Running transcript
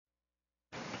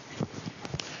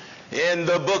In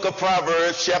the book of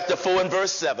Proverbs, chapter 4 and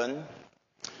verse 7,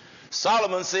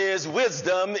 Solomon says,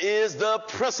 wisdom is the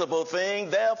principal thing,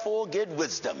 therefore get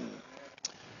wisdom.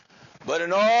 But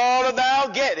in all of thou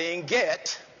getting,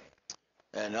 get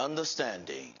an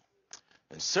understanding.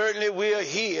 And certainly we are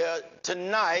here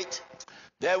tonight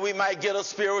that we might get a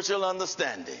spiritual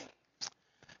understanding.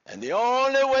 And the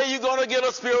only way you're going to get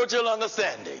a spiritual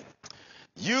understanding,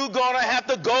 you're going to have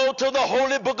to go to the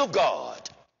holy book of God.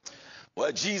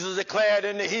 What Jesus declared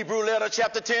in the Hebrew letter,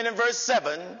 chapter 10 and verse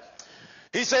 7,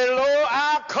 he said, Lo,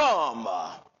 I come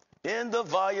in the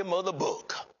volume of the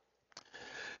book.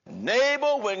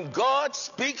 Neighbor, when God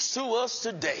speaks to us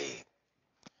today,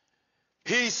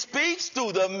 he speaks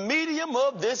through the medium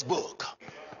of this book.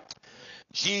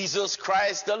 Jesus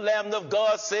Christ, the Lamb of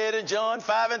God, said in John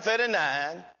 5 and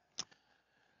 39,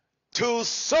 to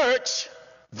search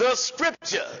the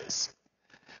scriptures.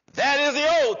 That is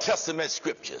the Old Testament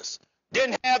scriptures.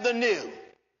 Didn't have the new.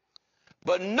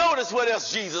 But notice what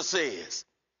else Jesus says.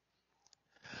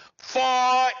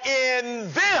 For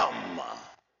in them,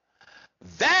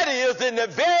 that is in the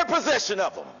very possession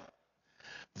of them,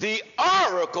 the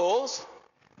oracles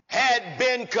had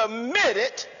been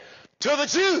committed to the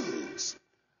Jews,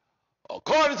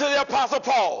 according to the Apostle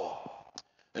Paul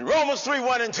in Romans 3,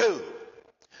 1 and 2.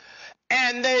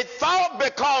 And they thought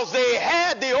because they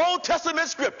had the Old Testament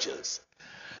scriptures,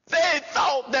 they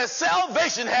thought that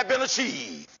salvation had been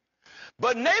achieved.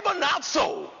 But neighbor, not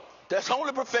so. That's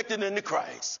only perfected in the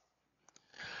Christ.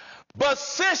 But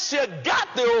since you got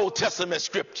the Old Testament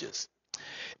scriptures,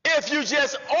 if you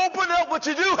just open up what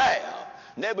you do have,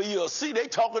 neighbor, you'll see they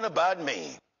talking about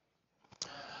me.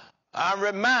 I'm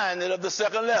reminded of the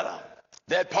second letter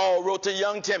that Paul wrote to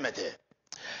young Timothy.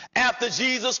 After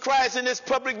Jesus Christ in his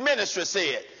public ministry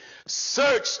said,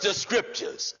 search the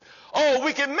scriptures. Oh,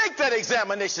 we can make that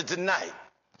examination tonight,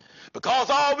 because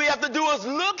all we have to do is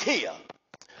look here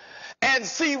and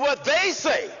see what they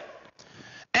say,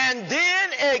 and then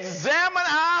examine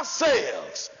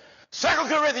ourselves, 2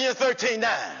 Corinthians 13:9,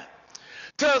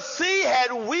 to see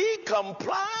had we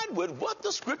complied with what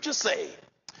the scriptures say.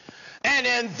 And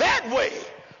in that way,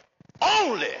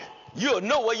 only you'll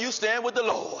know where you stand with the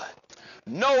Lord.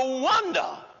 No wonder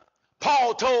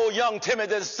Paul told young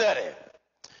Timothy to study,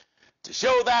 to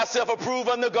show thyself approved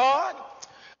unto God,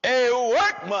 a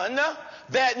workman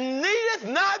that needeth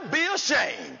not be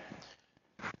ashamed,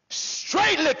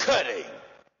 straightly cutting,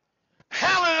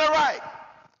 handling aright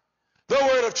the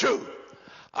word of truth.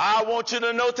 I want you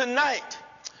to know tonight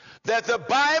that the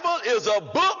Bible is a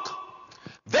book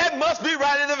that must be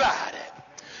rightly divided.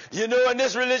 You know, in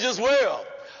this religious world,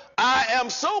 I am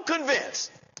so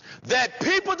convinced that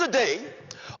people today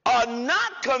are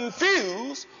not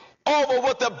confused over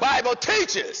what the Bible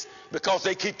teaches because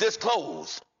they keep this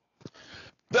closed.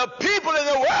 The people in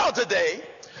the world today,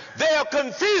 they are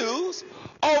confused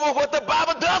over what the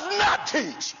Bible does not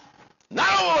teach,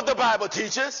 not over what the Bible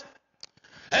teaches.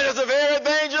 And it's a very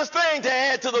dangerous thing to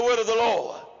add to the word of the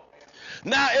Lord.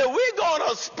 Now, if we're going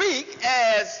to speak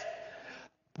as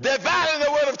dividing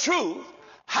the word of truth,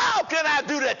 how can I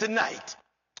do that tonight?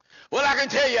 Well, I can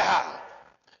tell you how.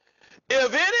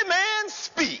 If any man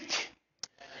speak,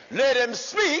 let him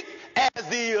speak as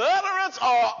the utterance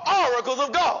or oracles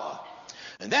of God.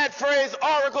 And that phrase,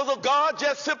 oracles of God,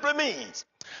 just simply means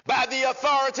by the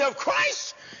authority of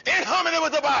Christ in harmony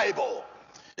with the Bible.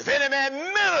 If any man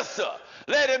minister,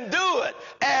 let him do it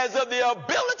as of the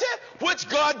ability which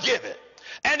God giveth.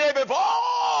 And if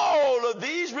all of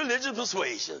these religious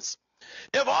persuasions,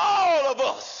 if all of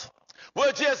us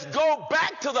will just go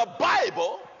back to the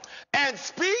Bible and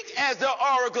speak as the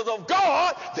oracles of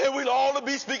God, then we'll all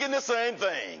be speaking the same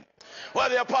thing. Well,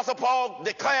 the Apostle Paul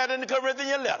declared in the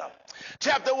Corinthian letter,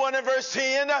 chapter 1 and verse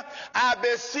 10, I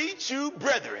beseech you,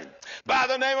 brethren, by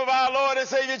the name of our Lord and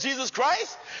Savior Jesus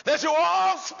Christ, that you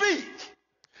all speak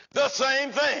the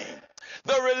same thing.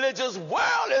 The religious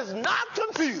world is not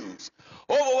confused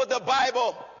over what the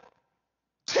Bible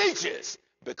teaches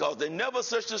because they never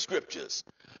search the scriptures.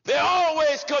 They're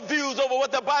always confused over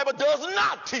what the Bible does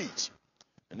not teach.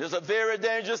 And it's a very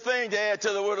dangerous thing to add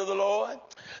to the word of the Lord.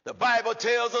 The Bible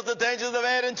tells us the dangers of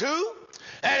adding to,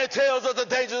 and it tells us the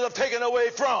dangers of taking away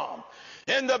from.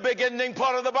 In the beginning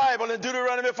part of the Bible, in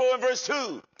Deuteronomy 4 and verse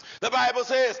 2, the Bible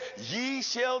says, ye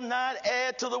shall not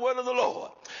add to the word of the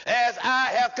Lord, as I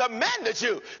have commanded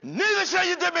you, neither shall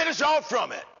you diminish aught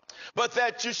from it, but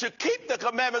that you should keep the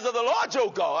commandments of the Lord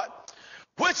your God,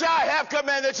 which I have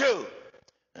commanded you.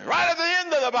 And right at the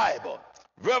end of the Bible,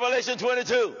 Revelation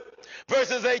 22,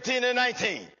 verses 18 and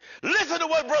 19. Listen to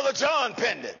what Brother John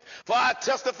penned it. For I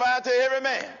testify to every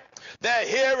man that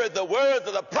heareth the words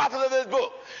of the prophet of this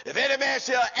book. if any man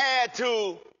shall add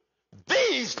to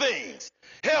these things,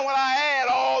 here when I add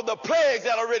all the plagues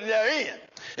that are written therein,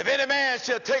 if any man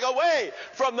shall take away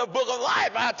from the book of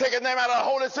life, I'll take his name out of the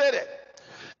holy city.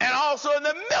 And also in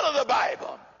the middle of the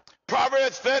Bible,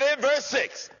 Proverbs 30, verse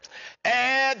 6,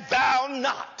 add thou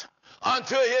not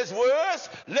unto his words,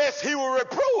 lest he will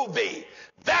reprove thee,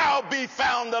 thou be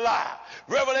found alive.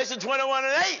 Revelation 21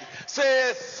 and 8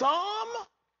 says, some,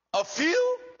 a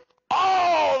few,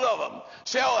 all of them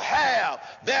shall have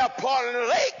their part in the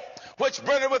lake, which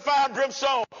burneth with fire and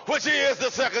brimstone, which is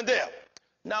the second death.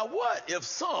 Now what if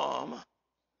some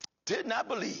did not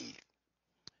believe?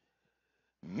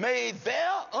 May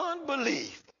their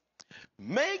unbelief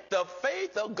make the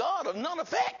faith of God of none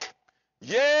effect?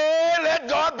 Yeah, let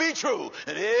God be true,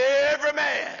 and every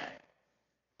man.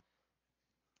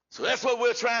 So that's what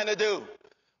we're trying to do.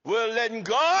 We're letting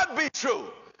God be true,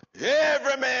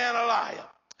 every man a liar.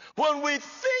 When we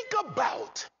think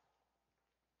about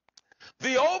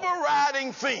the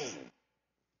overriding theme,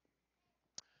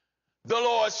 the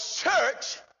Lord's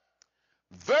church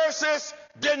versus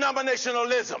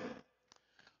denominationalism,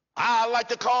 I'd like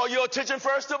to call your attention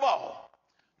first of all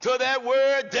to that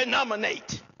word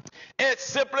denominate. It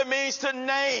simply means to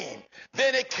name.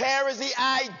 Then it carries the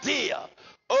idea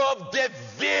of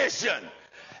division.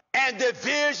 And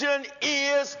division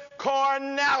is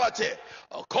carnality.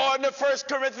 According to 1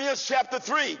 Corinthians chapter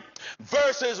 3,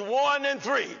 verses 1 and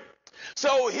 3.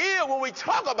 So here when we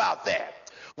talk about that,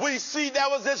 we see there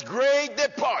was this great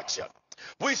departure.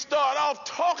 We start off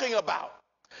talking about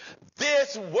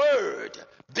this word,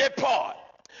 depart.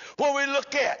 When we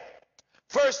look at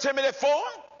 1 Timothy 4,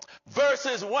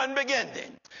 verses 1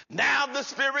 beginning. Now the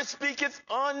Spirit speaketh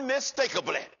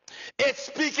unmistakably. It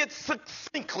speaketh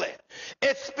succinctly.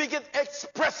 It speaketh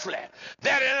expressly.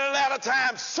 That in the latter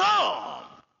time some,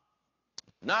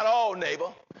 not all,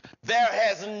 neighbor, there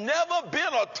has never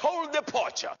been a total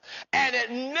departure, and it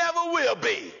never will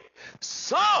be.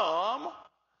 Some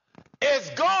is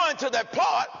going to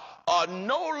depart or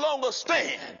no longer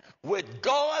stand with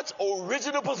God's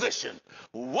original position.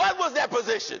 What was that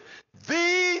position?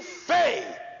 The faith.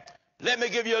 Let me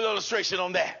give you an illustration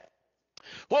on that.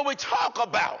 When we talk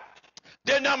about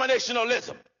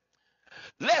denominationalism,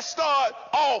 let's start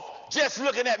off just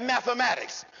looking at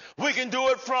mathematics. We can do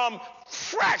it from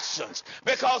fractions,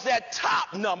 because that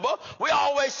top number, we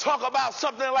always talk about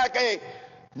something like a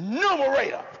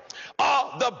numerator.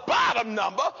 The bottom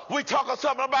number, we talk of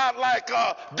something about like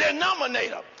a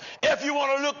denominator. If you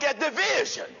want to look at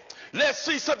division, let's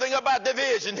see something about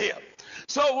division here.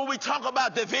 So when we talk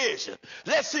about division,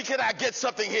 let's see, can I get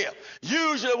something here?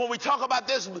 Usually when we talk about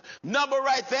this number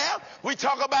right there, we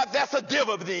talk about that's a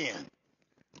dividend.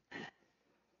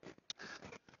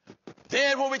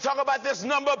 Then when we talk about this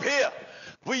number up here,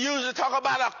 we usually talk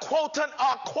about a quotient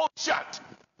or quotient.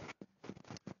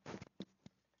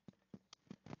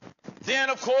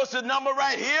 Then, of course, the number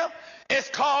right here is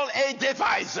called a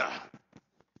divisor.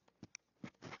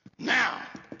 Now,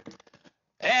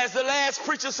 as the last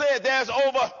preacher said, there's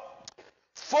over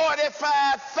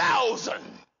 45,000.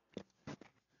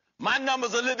 My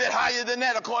number's a little bit higher than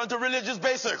that according to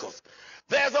religious-based circles.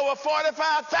 There's over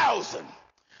 45,000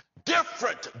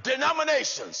 different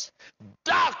denominations,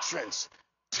 doctrines,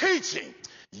 teaching.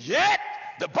 Yet,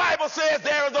 the Bible says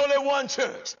there is only one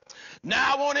church.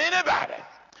 Now, I want anybody,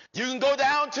 you can go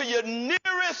down to your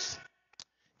nearest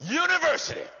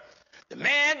university. The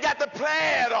man got the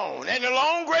plaid on and the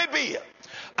long gray beard.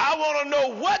 I want to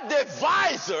know what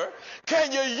divisor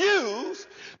can you use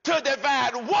to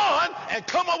divide one and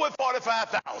come up with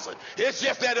 45,000. It's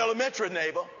just that elementary,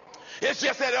 neighbor. It's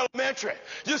just that elementary.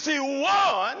 You see,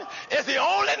 one is the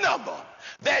only number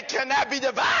that cannot be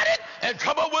divided and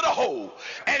come up with a whole.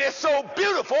 And it's so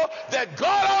beautiful that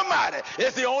God Almighty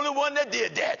is the only one that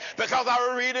did that. Because I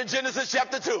will read in Genesis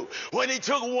chapter 2, when he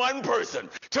took one person,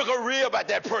 took a rib at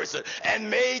that person, and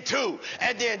made two.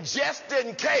 And then just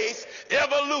in case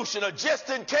evolution, or just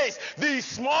in case these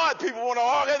smart people want to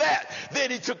argue that,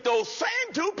 then he took those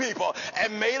same two people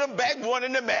and made them back one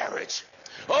in the marriage.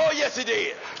 Oh, yes, he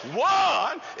did.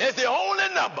 One is the only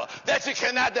number that you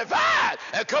cannot divide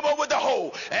and come up with the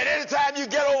whole. And anytime you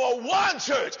get over one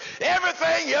church,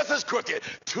 everything else is crooked.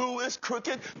 2 is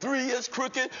crooked, 3 is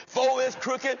crooked, 4 is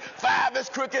crooked, 5 is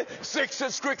crooked, 6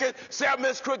 is crooked, 7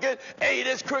 is crooked, 8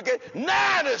 is crooked,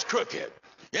 9 is crooked.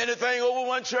 Anything over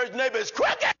one church, neighbor, is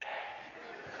crooked.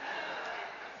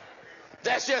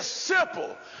 That's just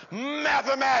simple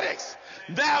mathematics.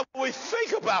 Now we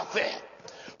think about that.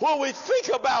 When we think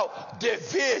about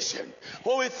division,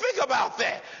 when we think about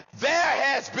that, there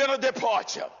has been a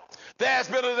departure. There's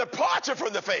been a departure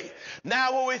from the faith.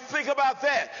 Now when we think about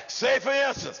that, say for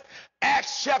instance,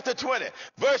 Acts chapter 20,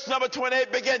 verse number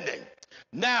 28 beginning.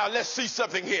 Now let's see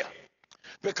something here.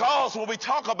 Because when we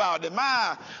talk about it,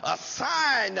 my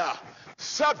assigned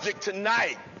subject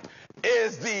tonight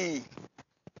is the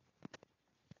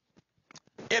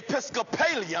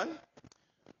Episcopalian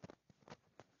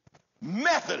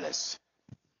Methodist.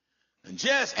 And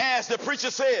just as the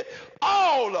preacher said,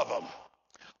 all of them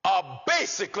are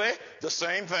basically the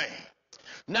same thing.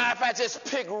 Now, if I just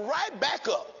pick right back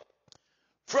up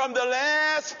from the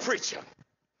last preacher,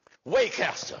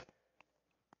 Waycaster,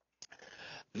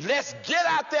 let's get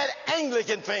out that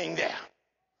Anglican thing there.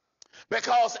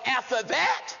 Because after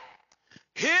that,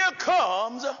 here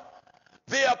comes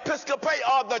the Episcopal,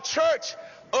 or the Church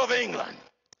of England.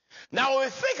 Now, when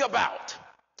we think about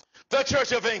the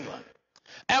Church of England,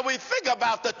 and we think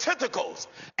about the tentacles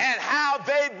and how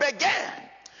they began,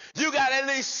 you got at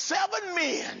least 7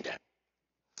 men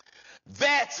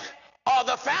that are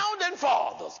the founding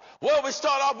fathers. Well, we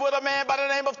start off with a man by the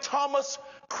name of Thomas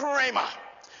Cranmer.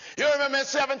 You remember in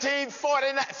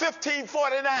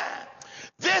 1549,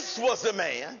 this was the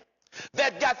man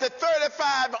that got the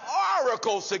 35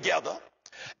 oracles together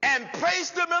and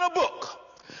placed them in a book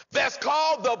that's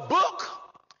called the Book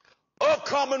of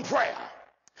Common Prayer.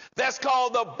 That's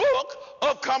called the Book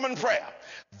of Common Prayer.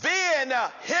 Then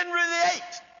Henry VIII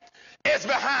is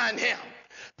behind him.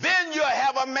 Then you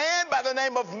have a man by the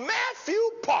name of Matthew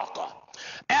Parker.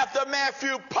 After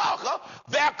Matthew Parker,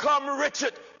 there come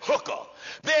Richard Hooker.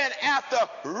 Then after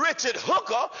Richard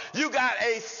Hooker, you got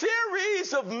a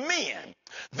series of men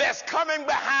that's coming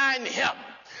behind him.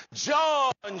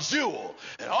 John Jewel,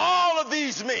 and all of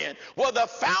these men were the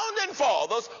founding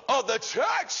fathers of the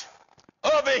Church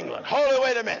of England. Hold it,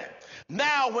 wait a minute.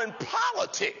 Now when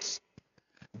politics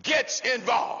gets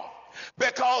involved,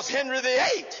 because Henry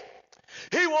VIII,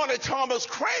 he wanted Thomas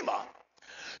Cranmer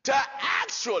to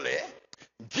actually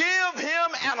give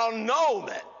him an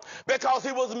annulment because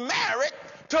he was married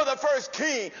to the first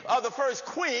king or the first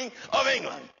queen of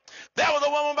England. That was a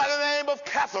woman by the name of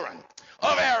Catherine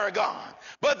of Aragon.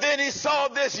 But then he saw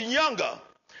this younger,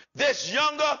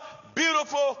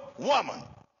 beautiful woman.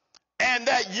 And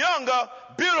that younger,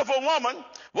 beautiful woman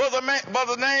was a woman by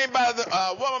the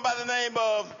name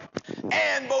of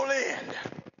Anne Boleyn.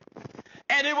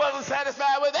 And he wasn't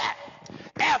satisfied with that.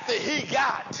 After he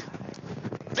got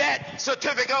that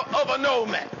certificate of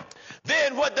annulment,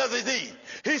 then what does he see?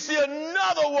 He see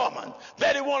another woman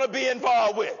that he want to be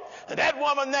involved with. And that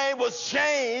woman's name was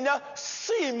Jane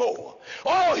Seymour.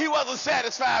 Oh, he wasn't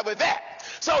satisfied with that.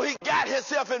 So he got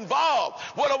himself involved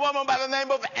with a woman by the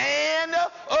name of Anne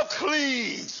of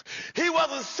Cleves. He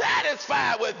wasn't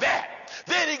satisfied with that.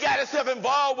 Then he got himself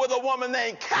involved with a woman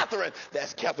named Catherine.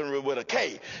 That's Catherine with a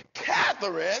K.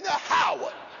 Catherine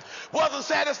Howard. Wasn't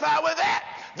satisfied with that.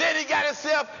 Then he got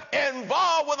himself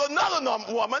involved with another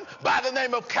woman by the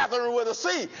name of Catherine with a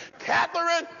C.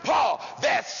 Catherine Paul.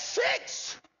 That's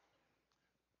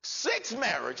six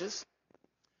marriages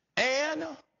and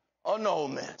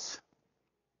annulments.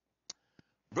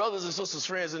 Brothers and sisters,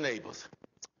 friends and neighbors,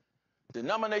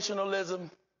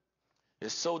 denominationalism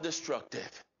is so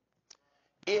destructive.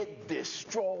 It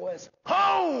destroys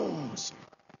homes.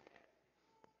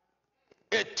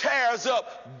 It tears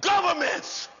up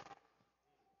governments.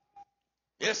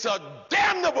 It's a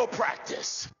damnable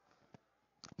practice.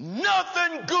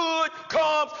 Nothing good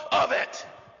comes of it.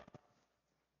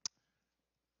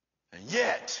 And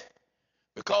yet,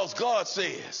 because God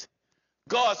says,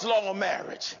 God's law on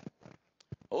marriage,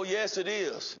 oh yes it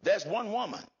is. That's one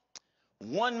woman,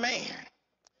 one man,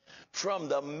 from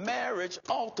the marriage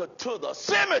altar to the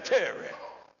cemetery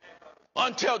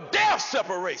until death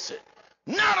separates it.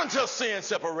 Not until sin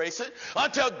separates it,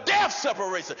 until death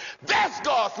separates it. That's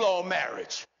God's law of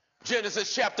marriage.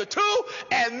 Genesis chapter 2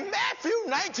 and Matthew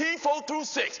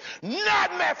 19:4-6.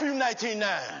 Not Matthew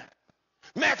 19:9.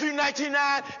 Matthew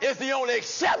 19:9 is the only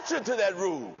exception to that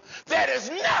rule. That is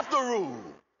not the rule.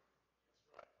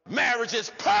 Marriage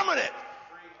is permanent.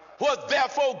 What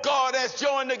therefore God has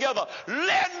joined together,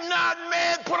 let not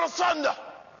man put asunder.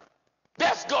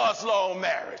 That's God's law on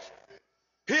marriage.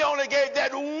 He only gave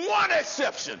that one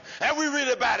exception, and we read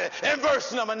about it in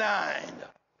verse number 9.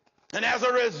 And as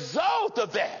a result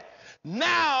of that,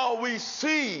 now we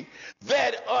see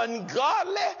that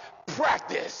ungodly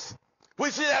practice. We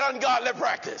see that ungodly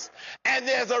practice. And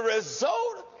there's a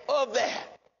result of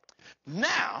that.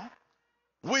 Now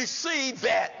we see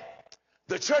that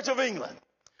the Church of England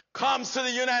comes to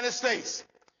the United States.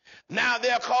 Now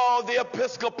they're called the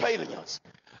Episcopalians.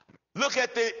 Look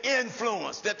at the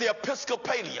influence that the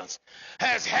Episcopalians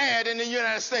has had in the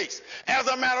United States. As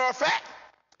a matter of fact,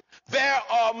 there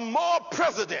are more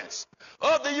presidents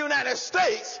of the United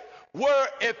States were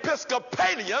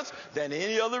Episcopalians than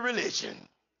any other religion.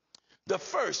 The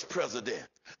first president,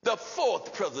 the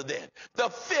fourth president, the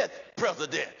fifth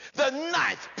president, the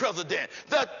ninth president,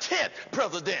 the 10th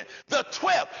president, the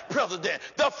 12th president,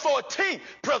 the 14th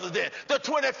president, the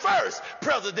 21st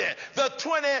president, the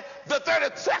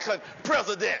 32nd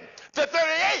president, the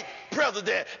 38th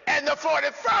president, and the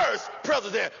 41st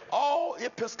president, all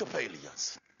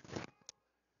Episcopalians.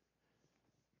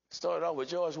 Started off with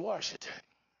George Washington.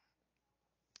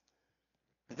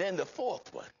 Then the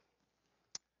fourth one,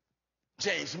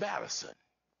 James Madison.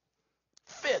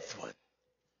 Fifth one,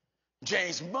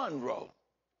 James Monroe.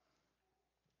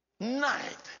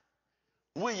 Ninth,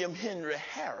 William Henry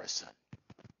Harrison.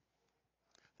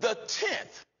 The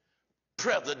 10th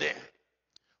president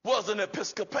was an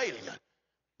Episcopalian,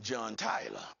 John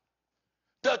Tyler.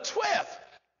 The 12th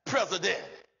president,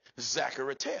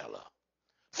 Zachary Taylor.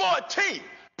 14th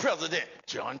president,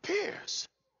 John Pierce.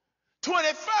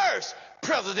 21st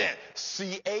president,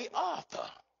 C.A. Arthur.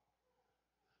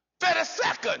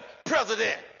 32nd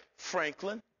president,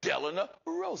 Franklin Delano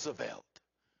Roosevelt.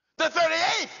 The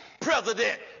 38th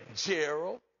president,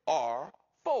 Gerald R.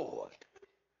 Ford.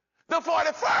 The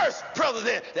 41st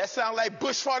president, that sounds like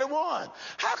Bush 41.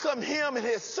 How come him and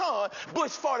his son,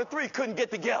 Bush 43, couldn't get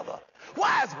together?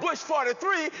 Why is Bush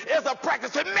 43 is a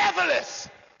practicing Methodist?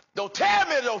 Don't tell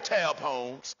me no Tab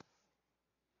Holmes.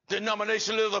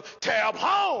 Denominationalism, Tab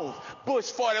Holmes. Bush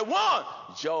 41,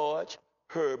 George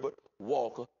Herbert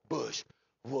Walker Bush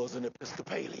was an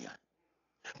Episcopalian.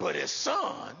 But his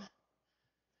son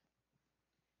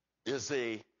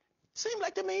seems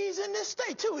like to me he's in this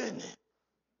state too, isn't he?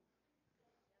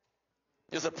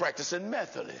 Is a practicing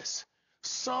Methodist.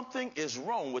 Something is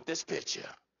wrong with this picture.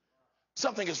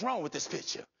 Something is wrong with this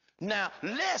picture. Now,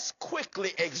 let's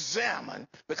quickly examine,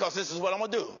 because this is what I'm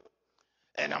going to do.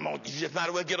 And you just might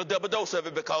as well get a double dose of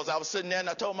it, because I was sitting there and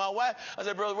I told my wife, I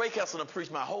said, Brother Ray Kessler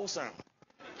preached my whole sermon.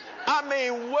 I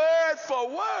mean, word for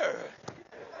word.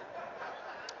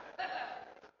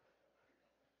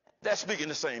 That's speaking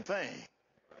the same thing.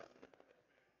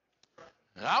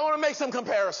 And I want to make some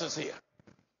comparisons here.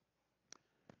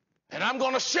 And I'm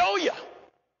going to show you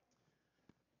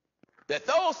that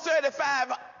those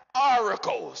 35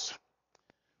 oracles,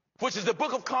 which is the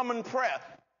Book of Common Prayer,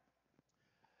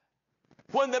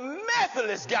 when the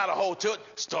Methodists got a hold to it,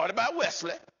 started by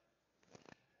Wesley,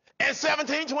 in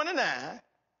 1729,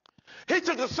 he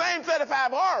took the same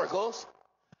 35 oracles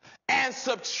and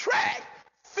subtract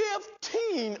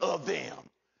 15 of them,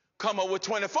 come up with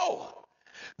 24.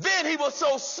 Then he was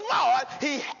so smart,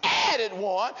 he added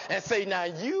one and say, now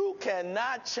you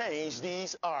cannot change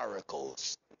these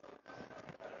oracles.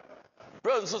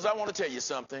 Brothers and sisters, I want to tell you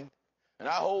something. And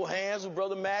I hold hands with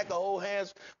Brother Mac, I hold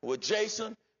hands with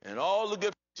Jason, and all the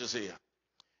good preachers here.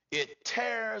 It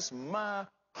tears my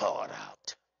heart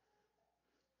out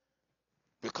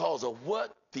because of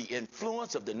what the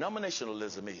influence of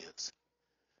denominationalism is.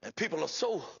 And people are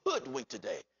so hoodwinked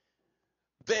today.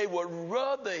 They would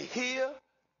rather hear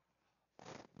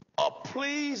a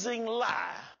pleasing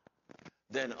lie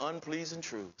than unpleasing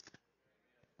truth.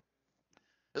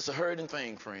 It's a hurting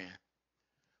thing, friend.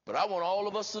 But I want all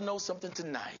of us to know something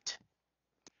tonight.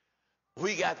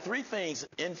 We got three things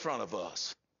in front of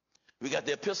us. We got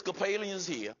the Episcopalians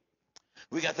here.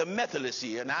 We got the Methodists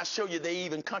here. And I'll show you they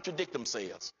even contradict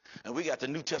themselves. And we got the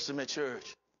New Testament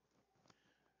church.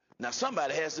 Now,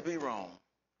 somebody has to be wrong.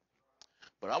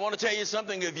 But I want to tell you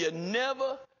something. If you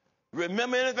never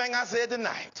remember anything I said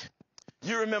tonight,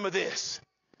 you remember this.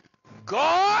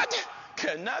 God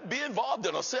cannot be involved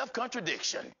in a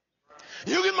self-contradiction.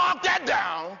 You can mark that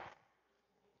down.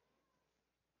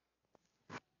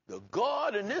 The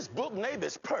God in this book name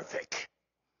is perfect.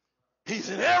 He's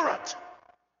inerrant.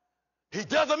 He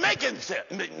doesn't make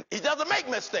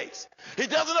mistakes. He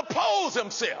doesn't oppose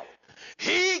himself.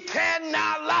 He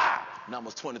cannot lie.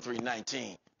 Numbers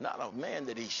 23:19. Not a man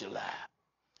that he should lie.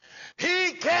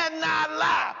 He cannot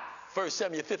lie. 1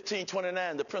 Samuel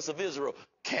 15:29. The Prince of Israel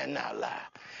cannot lie.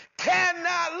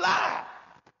 Cannot lie.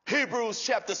 Hebrews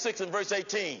chapter 6 and verse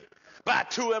 18. By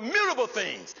two immutable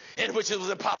things in which it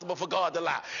was impossible for God to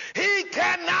lie. He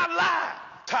cannot lie.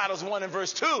 Titus 1 and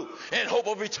verse 2. In hope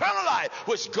of eternal life,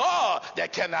 which God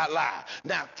that cannot lie.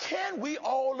 Now, can we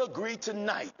all agree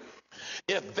tonight,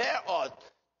 if there are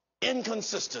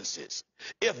inconsistencies,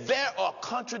 if there are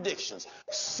contradictions,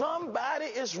 somebody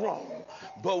is wrong,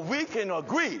 but we can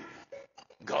agree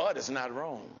God is not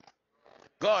wrong.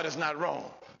 God is not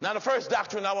wrong. Now, the first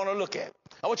doctrine I want to look at,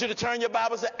 I want you to turn your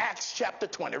Bibles to Acts chapter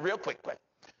 20 real quickly.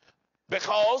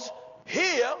 Because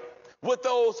here, with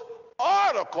those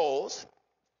articles,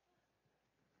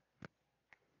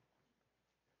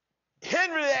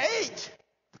 Henry VIII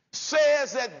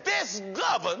says that this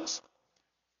governs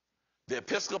the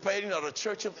Episcopal or the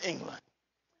Church of England.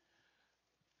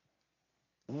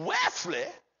 Wesley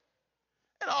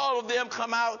and all of them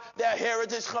come out, their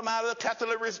heritage come out of the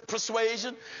Catholic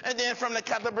persuasion, and then from the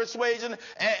Catholic persuasion,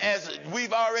 as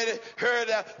we've already heard,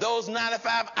 those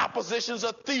 95 oppositions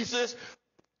or theses,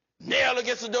 nailed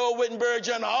against the door, Wittenberg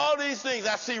Journal, all these things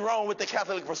I see wrong with the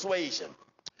Catholic persuasion.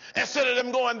 Instead of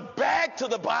them going back to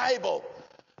the Bible,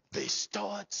 they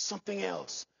start something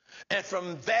else. And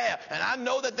from there, and I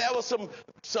know that there was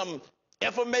some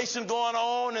information going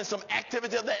on and some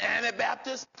activity of the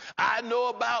Anabaptists. I know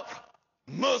about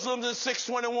Muslims in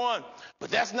 621, but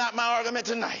that's not my argument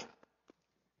tonight.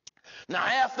 Now,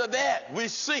 after that, we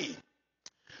see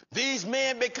these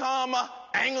men become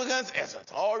Anglicans, as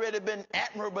it's already been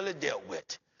admirably dealt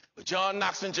with John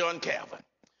Knox and John Calvin.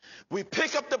 We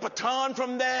pick up the baton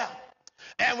from there,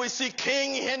 and we see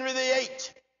King Henry VIII,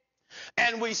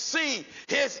 and we see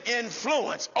his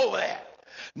influence over that.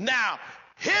 Now,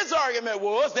 his argument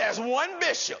was there's one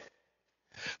bishop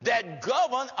that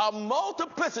governed a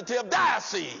multiplicity of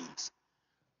dioceses.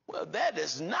 Well, that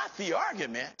is not the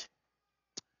argument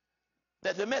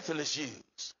that the Methodists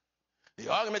use.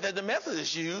 The argument that the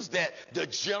Methodists use, that the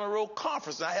General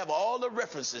Conference, and I have all the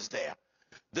references there,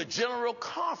 the General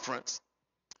Conference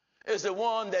is the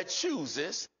one that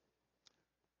chooses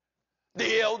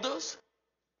the elders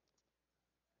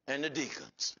and the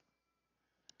deacons.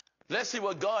 Let's see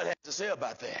what God has to say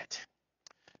about that.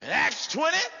 In Acts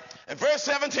 20 and verse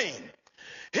 17,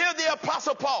 here the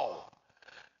Apostle Paul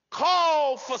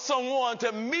called for someone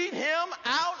to meet him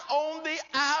out on the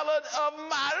island of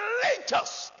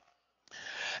Miletus.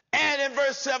 And in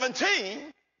verse 17,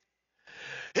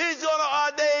 he's going to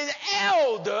ordain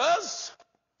elders,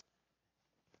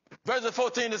 verses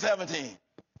 14 to 17, in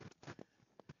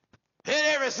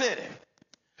every city.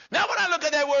 Now, when I look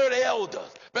at that word elders,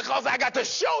 because I got to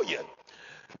show you,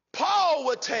 Paul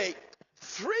would take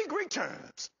 3 Greek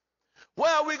terms.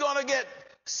 Well, we're going to get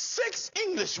 6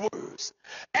 English words.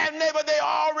 And they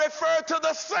all refer to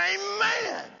the same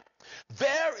man.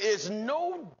 There is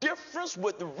no difference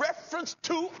with reference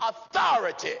to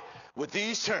authority with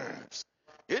these terms.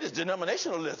 It is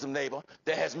denominationalism, neighbor,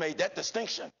 that has made that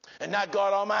distinction, and not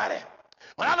God Almighty.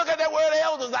 When I look at that word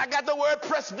elders, I got the word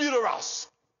presbyteros.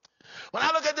 When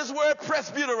I look at this word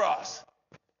presbyteros,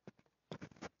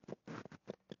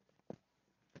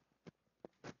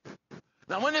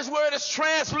 now when this word is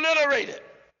transliterated,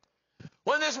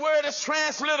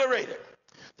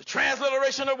 the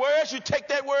transliteration of words, you take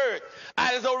that word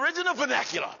out of its original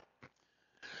vernacular.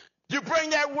 You bring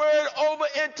that word over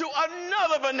into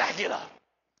another vernacular.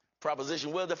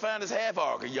 Proposition well defined as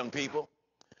half-argue, young people.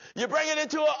 You bring it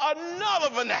into another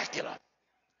vernacular.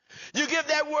 You give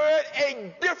that word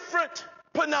a different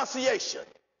pronunciation.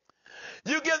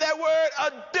 You give that word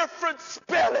a different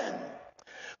spelling.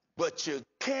 But you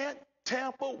can't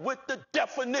tamper with the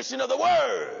definition of the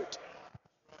word.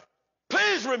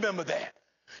 Please remember that.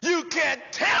 You can't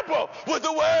tamper with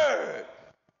the word.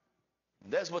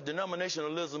 That's what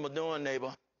denominationalism are doing,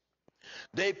 neighbor.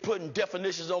 They putting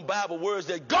definitions on Bible words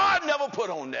that God never put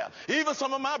on there. Even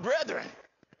some of my brethren.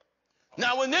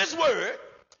 Now, when this word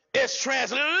is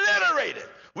transliterated,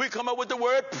 we come up with the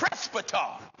word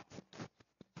presbyter.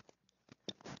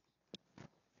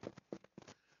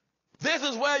 This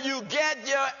is where you get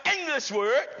your English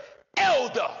word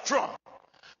elder from.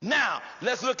 Now,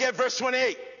 let's look at verse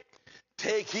 28.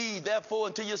 Take heed, therefore,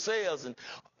 unto yourselves and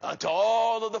unto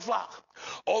all of the flock,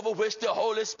 over which the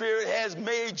Holy Spirit has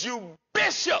made you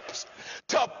bishops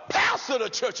to pastor the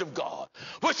church of God,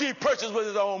 which he purchased with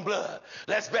his own blood.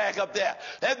 Let's back up there.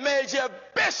 That made you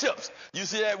bishops. You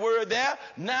see that word there?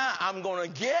 Now I'm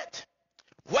going to get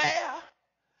where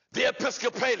the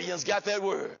Episcopalians got that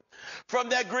word. From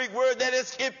that Greek word that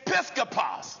is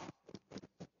episkopos.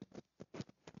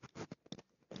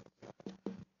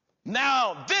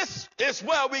 Now, this is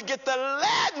where we get the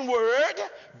Latin word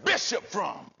bishop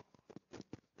from.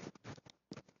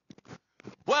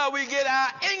 Where we get our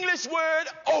English word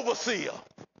overseer.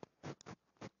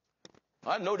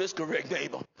 I know this correct,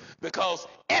 neighbor, because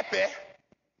epi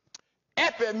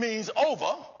means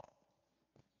over.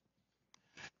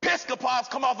 Episkopos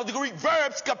come off of the Greek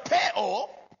verb skapeo,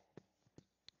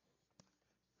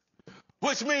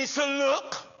 which means to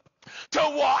look, to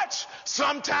watch.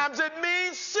 Sometimes it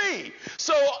means see.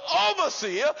 So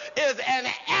overseer is an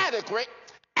adequate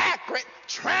accurate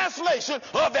translation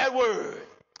of that word.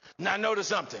 Now notice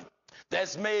something.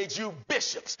 That's made you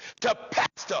bishops, to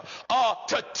pastor, or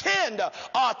to tend,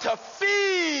 or to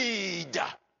feed.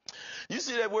 You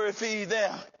see that word feed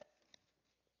there?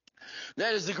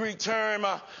 That is the Greek term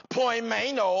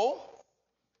poimeno.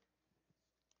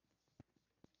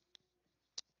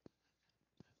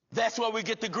 That's where we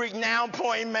get the Greek noun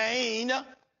poimen.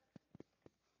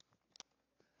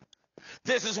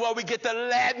 This is where we get the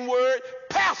Latin word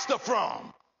pastor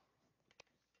from.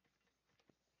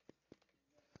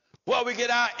 Where we get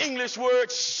our English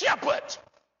word shepherd.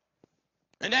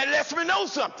 And that lets me know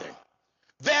something.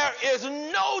 There is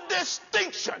no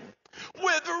distinction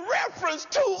with reference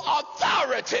to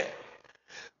authority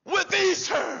with these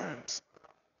terms.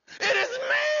 It is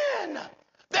man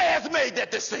that has made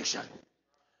that distinction.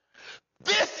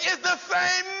 This is the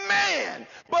same man,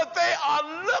 but they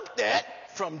are looked at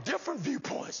from different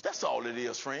viewpoints. That's all it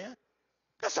is, friend.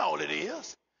 That's all it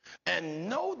is. And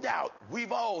no doubt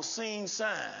we've all seen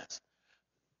signs.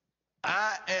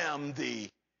 I am the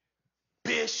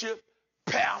bishop,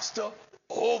 pastor,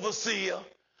 overseer.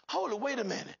 Hold it, wait a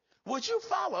minute. Would you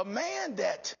follow a man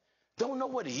that don't know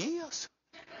what he is?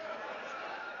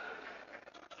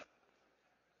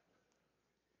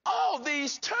 All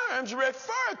these terms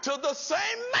refer to the same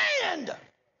man.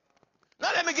 Now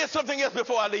let me get something else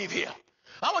before I leave here.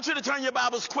 I want you to turn your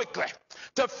Bibles quickly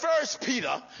to 1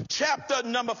 Peter chapter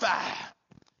number 5.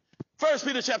 1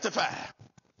 Peter chapter 5.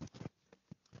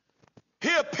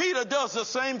 Here Peter does the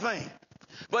same thing.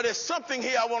 But there's something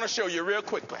here I want to show you real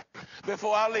quickly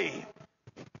before I leave.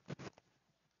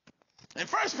 In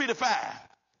 1 Peter 5,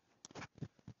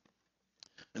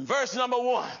 in verse number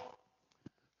 1,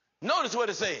 notice what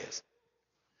it says.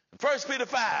 1 Peter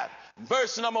 5,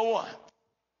 verse number 1.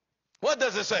 What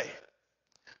does it say?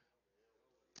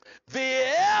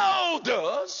 The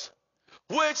elders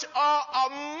which are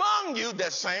among you,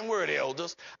 that same word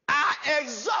elders, I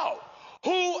exalt,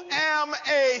 who am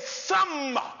a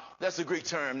sum. That's the Greek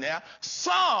term there.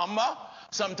 Sum,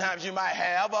 sometimes you might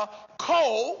have a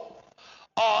co,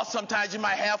 or sometimes you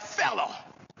might have fellow.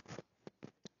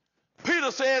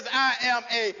 Peter says, I am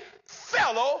a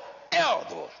fellow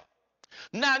elder.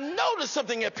 Now notice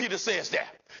something that Peter says there.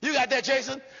 You got that,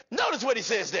 Jason? Notice what he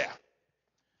says there.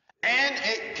 And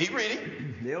keep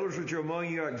reading. The elders which are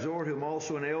among you I exhort, whom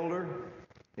also an elder,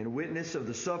 and a witness of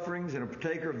the sufferings, and a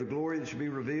partaker of the glory that shall be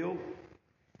revealed.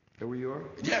 There where you are?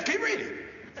 Yeah, keep reading.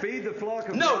 Feed the flock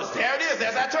of Notice, God. there it is.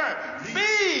 There's that term.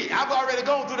 Feed. I've already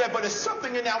gone through that, but there's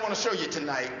something in there I want to show you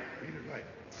tonight.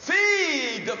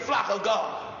 Feed the flock of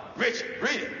God. Richard,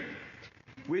 read it.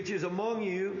 Which is among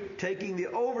you, taking the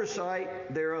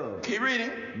oversight thereof. Keep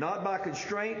reading. Not by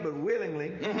constraint, but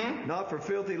willingly. Not for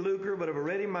filthy lucre, but of a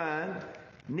ready mind.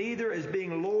 Neither as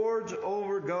being lords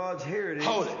over God's heritage.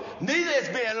 Hold it. Neither as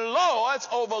being lords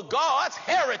over God's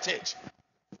heritage.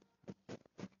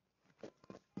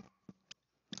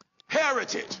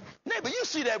 Heritage. Neighbor, you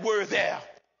see that word there?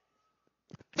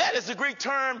 That is the Greek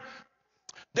term.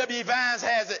 W. Vines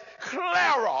has it.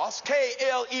 Kleros.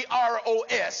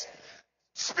 K-L-E-R-O-S.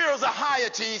 Spirals of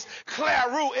Hietes.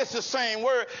 Kleru. It's the same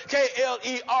word.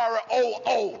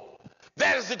 K-L-E-R-O-O.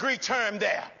 That is the Greek term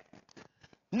there.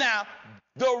 Now,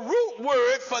 the root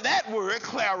word for that word,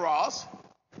 kleros,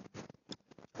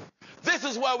 this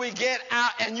is where we get our,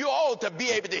 and you ought to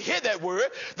be able to hear that word,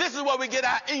 this is where we get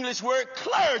our English word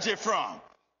clergy from.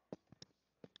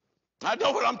 I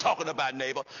know what I'm talking about,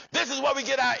 neighbor. This is where we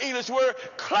get our English word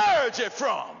clergy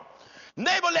from.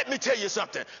 Neighbor, let me tell you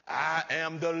something. I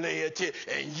am the laity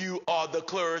and you are the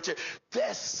clergy.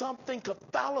 There's something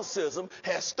Catholicism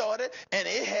has started, and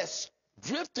it has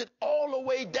drifted all the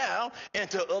way down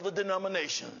into other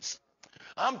denominations.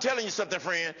 I'm telling you something,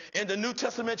 friend. In the New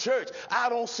Testament church, I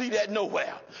don't see that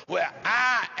nowhere. Where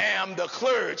I am the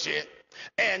clergy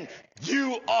and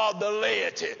you are the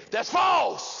laity. That's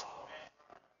false.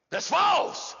 That's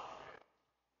false.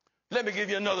 Let me give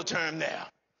you another term there.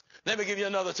 Let me give you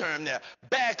another term there.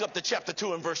 Back up to chapter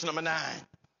 2 and verse number 9.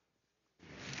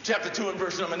 Chapter 2 and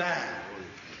verse number 9.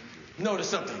 Notice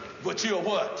something. But you are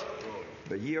what?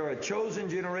 But ye are a chosen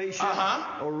generation,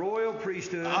 a royal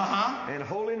priesthood, and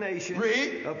holy nation,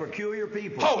 Read. a peculiar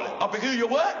people. Hold it. A peculiar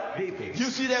what? People. You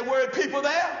see that word people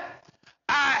there?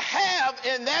 I have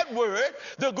in that word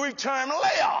the Greek term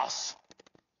laos.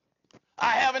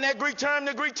 I have in that Greek term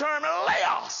the Greek term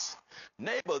laos.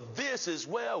 Neighbor, this is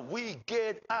where we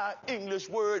get our English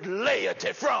word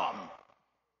laity from.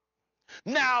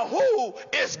 Now, who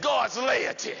is God's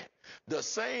laity? The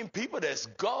same people that's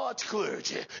God's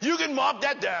clergy. You can mark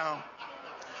that down.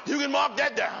 You can mark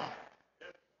that down.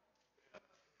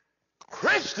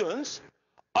 Christians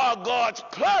are God's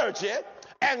clergy,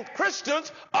 and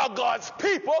Christians are God's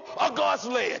people, are God's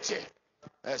laity.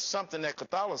 That's something that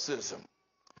Catholicism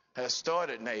has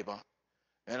started, neighbor.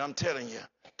 And I'm telling you,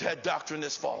 that doctrine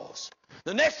is false.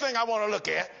 The next thing I want to look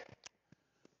at,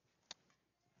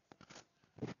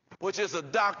 which is a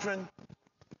doctrine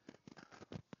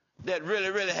that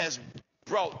really has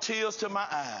brought tears to my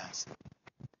eyes.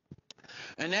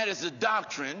 And that is the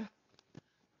doctrine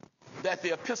that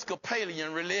the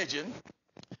Episcopalian religion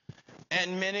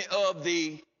and many of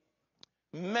the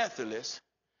Methodists,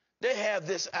 they have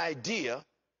this idea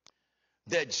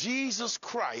that Jesus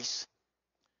Christ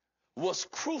was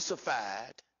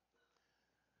crucified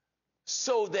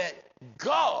so that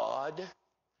God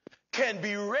can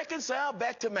be reconciled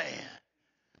back to man.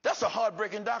 That's a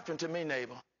heartbreaking doctrine to me,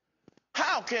 neighbor.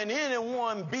 How can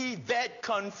anyone be that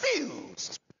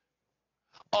confused?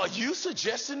 Are you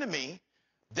suggesting to me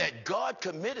that God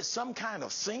committed some kind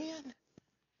of sin?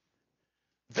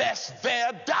 That's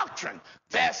their doctrine.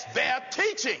 That's their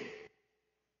teaching.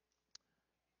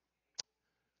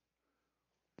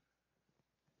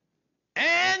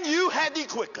 And you had thee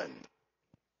quickened,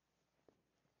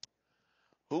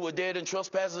 who were dead in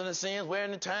trespasses and sins, where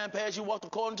in the time past you walked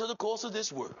according to the course of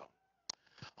this world,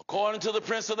 according to the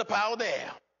prince of the power of the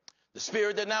air, the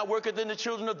spirit that now worketh in the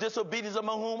children of disobedience,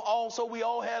 among whom also we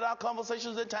all had our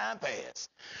conversations in time past,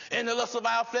 in the lust of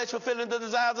our flesh, fulfilling the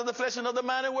desires of the flesh and of the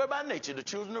mind, and were by nature the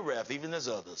children of wrath, even as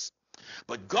others.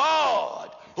 But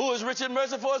God, who is rich in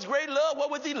mercy for his great love,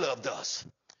 wherewith he loved us,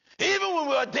 even when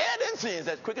we were dead in sins,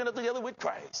 that quickened us together with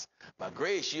Christ. By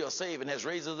grace ye are saved, and has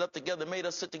raised us up together, made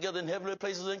us sit together in heavenly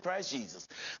places in Christ Jesus,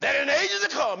 that in the ages to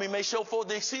come he may show forth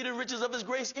the exceeding riches of his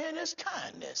grace in his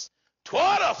kindness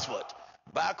toward usward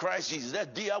by Christ Jesus. That's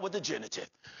D.I. with the genitive.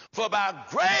 For by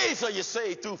grace are you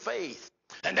saved through faith,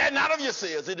 and that not of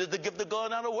yourselves, it is the gift of God,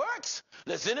 not of works,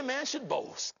 lest any man should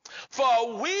boast.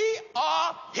 For we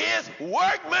are his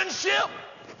workmanship,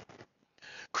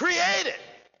 created.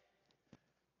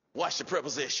 Watch the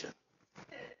preposition.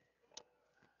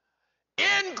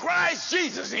 In Christ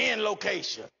Jesus, in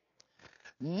location.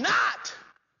 Not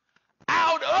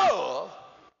out of.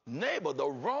 Neighbor, the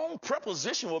wrong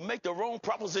preposition will make the wrong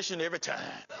proposition every time.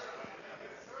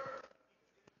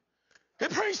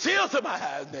 It brings tears to my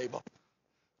eyes, neighbor.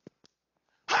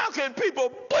 How can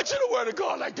people butcher the word of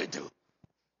God like they do?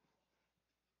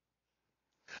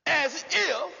 As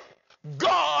if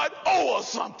God owes us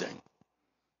something.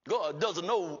 God doesn't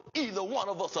owe either one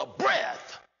of us a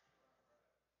breath.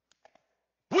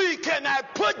 We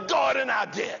cannot put God in our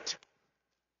debt.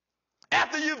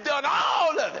 After you've done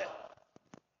all of it,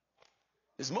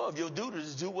 it's more of your duty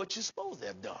to do what you're supposed to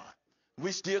have done.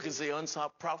 We still can say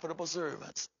unprofitable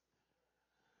servants.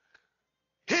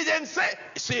 He didn't say,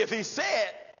 see, if he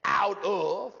said out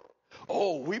of,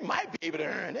 oh, we might be able to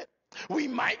earn it. We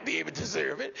might be able to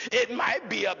deserve it. It might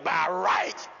be a by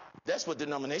right. That's what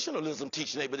denominationalism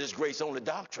teaches, neighbor, this grace-only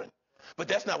doctrine. But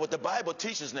that's not what the Bible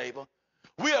teaches, neighbor.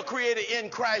 We are created in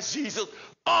Christ Jesus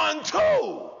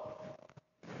unto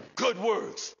good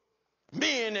works,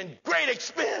 men in great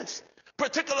expense,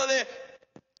 particularly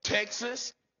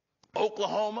Texas,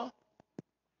 Oklahoma.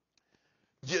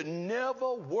 You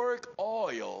never work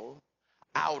oil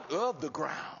out of the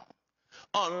ground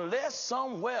unless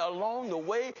somewhere along the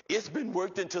way it's been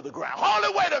worked into the ground. Hold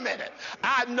it, wait a minute.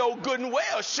 I know good and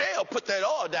well Shell put that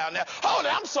oil down there. Hold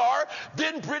it, I'm sorry.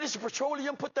 Didn't British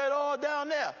Petroleum put that oil down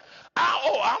there?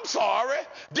 I'm sorry.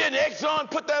 Didn't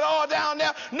Exxon put that oil down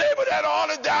there? Neighbor, that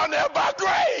oil is down there by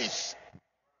grace.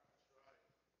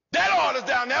 That oil is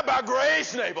down there by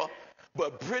grace, neighbor.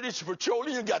 But British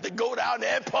Petroleum got to go down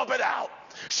there and pump it out.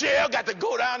 Shell got to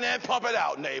go down there and pump it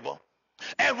out, neighbor.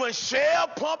 And when Shell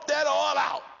pumped that oil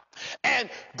out and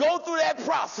go through that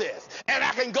process, and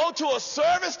I can go to a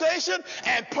service station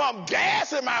and pump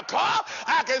gas in my car,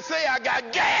 I can say I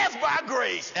got gas by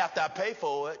grace after I pay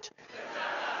for it.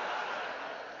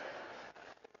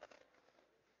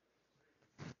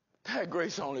 That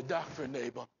grace-only doctrine,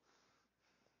 neighbor,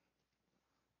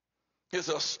 is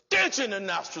a stench in the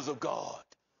nostrils of God.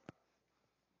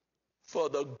 For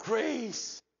the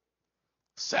grace,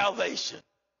 salvation,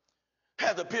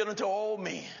 has appeared unto all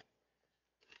men,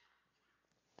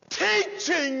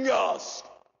 teaching us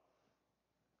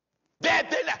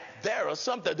that there are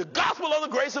something, the gospel of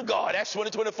the grace of God, Acts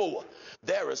 20:24.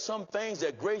 There are some things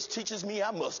that grace teaches me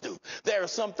I must do. There are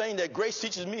some things that grace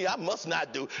teaches me I must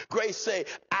not do. Grace say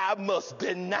I must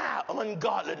deny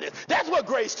ungodliness. That's what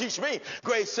grace teaches me.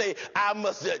 Grace say I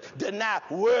must deny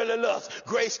worldly lust.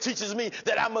 Grace teaches me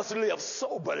that I must live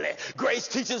soberly. Grace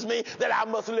teaches me that I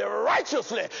must live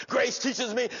righteously. Grace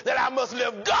teaches me that I must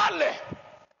live godly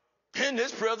in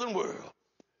this present world.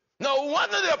 No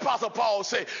wonder the Apostle Paul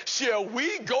said, shall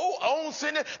we go on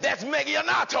sinning? That's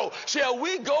megionato. Shall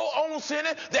we go on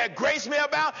sinning that grace may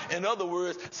abound? In other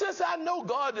words, since I know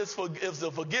God is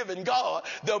a forgiving God,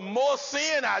 the more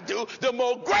sin I do, the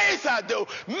more grace I do.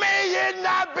 May it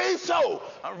not be so.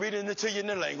 I'm reading it to you in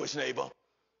the language, neighbor.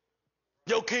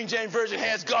 Your King James Version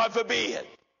has God forbid.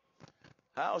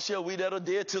 How shall we that are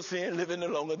dead to sin live any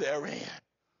longer therein?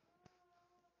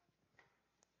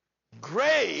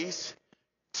 Grace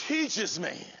teaches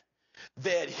man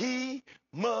that he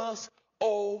must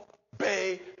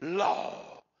obey law.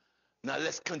 Now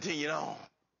let's continue on.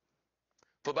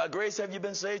 For by grace have you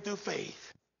been saved through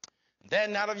faith, that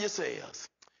not of yourselves.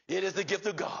 It is the gift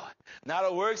of God, not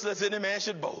of works, lest any man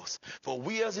should boast. For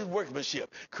we as his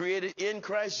workmanship, created in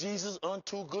Christ Jesus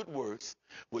unto good works,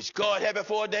 which God had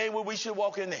before ordained where we should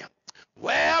walk in them.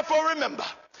 Wherefore remember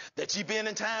that ye being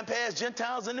in time past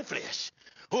Gentiles in the flesh,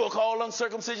 who are called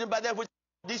uncircumcision by that which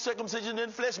decircumcision in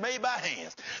the flesh made by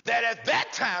hands, that at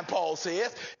that time, Paul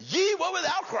says, ye were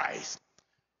without Christ.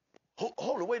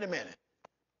 Hold on, wait a minute.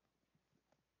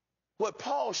 What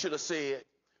Paul should have said,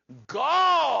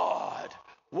 God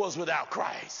was without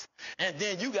Christ. And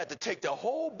then you got to take the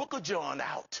whole book of John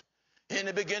out. In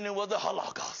the beginning was the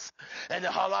Halagos. And the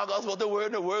Halagos was the Word,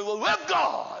 and the Word was with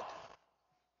God.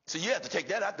 So you have to take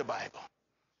that out the Bible.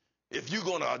 If you're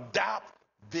going to adopt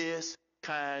this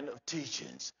kind of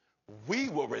teachings, we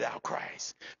were without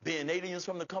Christ, being aliens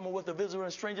from the commonwealth of Israel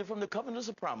and strangers from the covenants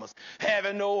of promise,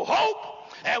 having no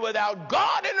hope and without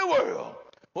God in the world.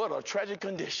 What a tragic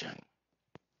condition.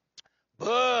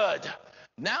 But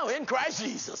now in Christ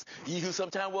Jesus, ye who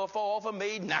sometime were far off are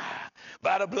made nigh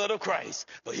by the blood of Christ.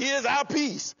 For he is our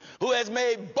peace, who has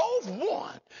made both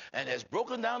one and has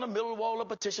broken down the middle wall of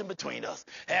partition between us,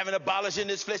 having abolished in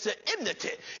his flesh the enmity,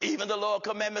 even the law of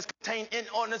commandments contained in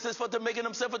ordinances, for to making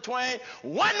himself a twain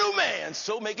one new man,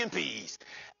 so making peace,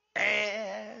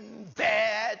 and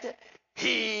that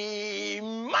he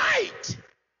might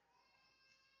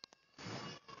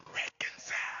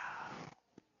reconcile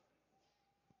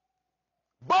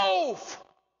both.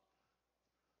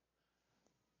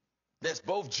 That's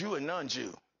both Jew and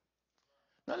non-Jew.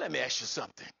 Now let me ask you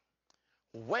something.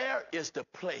 Where is the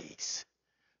place,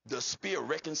 the spear of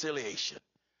reconciliation?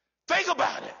 Think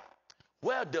about it.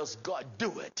 Where does God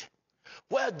do it?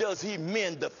 Where does he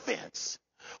mend the fence?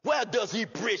 Where does he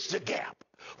bridge the gap?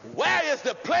 Where is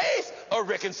the place of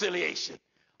reconciliation?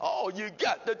 All you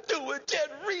got to do is just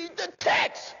read the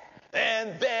text.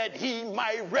 And that he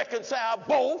might reconcile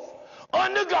both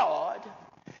unto God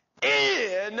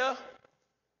in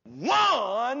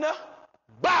one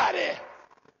body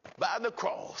by the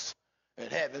cross, and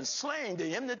having slain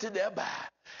the enmity thereby,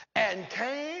 and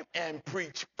came and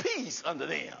preached peace unto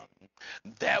them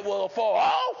that were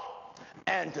far off,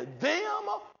 and to them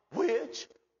which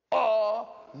are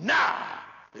nigh.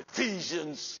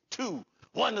 Ephesians 2,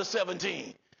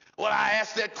 1-17. Well, I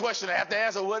asked that question. I have to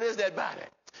answer, what is that body?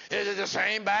 Is it the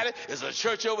same body? Is a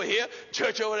church over here,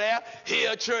 church over there,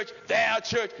 here church, there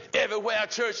church, everywhere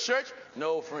church, church?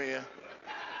 No, friend.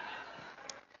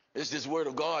 It's this word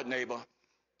of God, neighbor.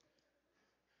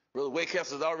 Brother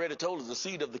Wakehurst has already told us the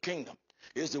seed of the kingdom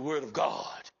is the word of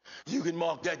God. You can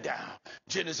mark that down.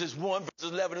 Genesis 1,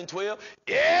 verses 11 and 12.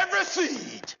 Every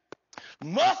seed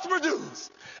must produce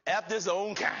after its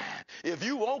own kind. If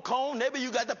you want corn, neighbor,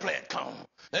 you got to plant corn.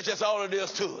 That's just all it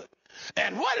is to it.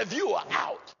 And what if you are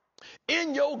out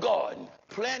in your garden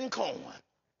planting corn,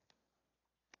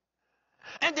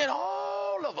 and then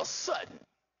all of a sudden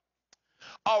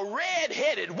a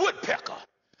red-headed woodpecker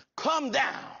come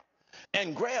down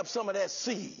and grab some of that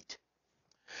seed,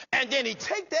 and then he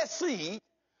take that seed,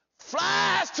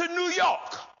 flies to New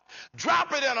York,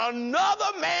 drop it in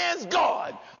another man's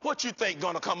garden? What you think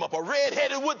gonna come up, a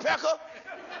red-headed woodpecker?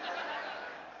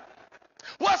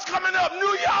 What's coming up,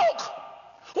 New York?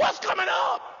 What's coming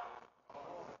up?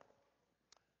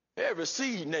 Every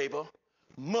seed, neighbor,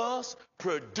 must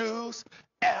produce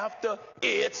after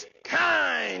its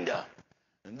kind.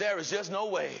 And there is just no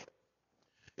way.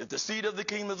 If the seed of the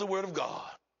kingdom is the word of God,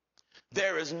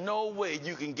 there is no way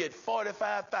you can get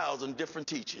 45,000 different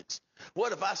teachings.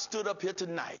 What if I stood up here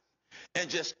tonight and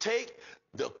just take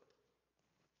the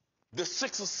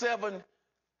 6 or 7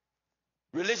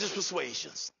 religious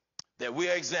persuasions that we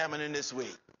are examining this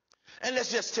week, and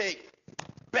let's just take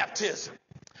baptism.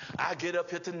 I get up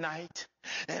here tonight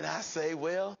and I say,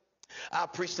 well, I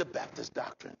preach the Baptist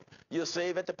doctrine. You're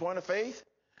saved at the point of faith,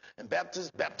 and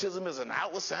baptism is an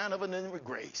outward sign of an inward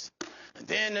grace. And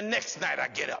then the next night I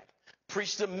get up,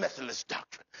 preach the Methodist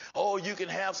doctrine. Oh, you can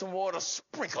have some water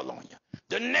sprinkled on you.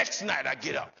 The next night I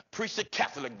get up, preach the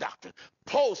Catholic doctrine,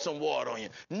 pour some water on you.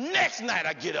 Next night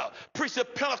I get up, preach the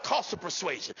Pentecostal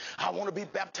persuasion. I want to be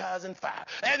baptized in fire.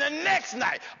 And the next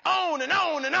night, on and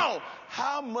on and on.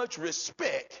 How much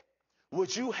respect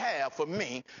would you have for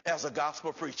me as a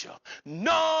gospel preacher?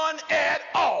 None at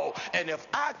all. And if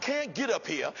I can't get up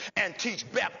here and teach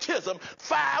baptism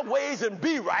 5 ways and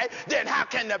be right, then how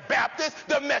can the Baptist,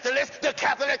 the Methodist, the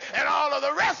Catholic, and all of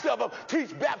the rest of them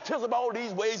teach baptism all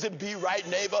these ways and be right,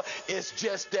 neighbor? It's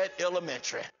just that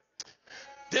elementary.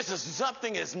 This is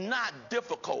something that's not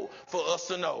difficult for us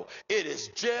to know. It is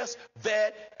just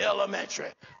that elementary.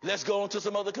 Let's go on to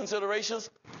some other considerations,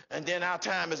 and then our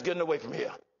time is getting away from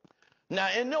here. Now,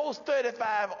 in those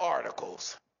 35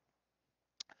 articles,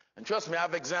 and trust me,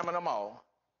 I've examined them all,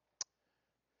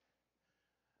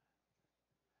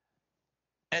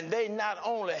 and they not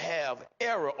only have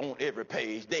error on every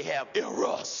page, they have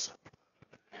errors.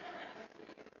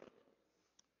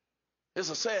 It's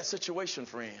a sad situation,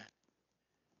 friend.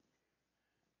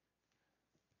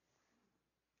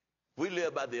 We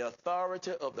live by the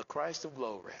authority of the Christ of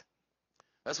glory.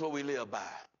 That's what we live by.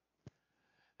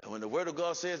 And when the Word of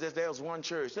God says that there's one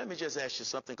church, let me just ask you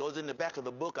something, because in the back of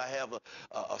the book I have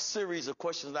a series of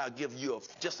questions. I'll give you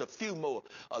just a few more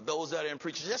of those that are in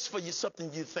preaching, just for you, something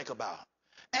you think about.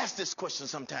 Ask this question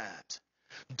sometimes.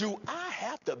 Do I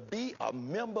have to be a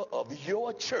member of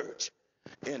your church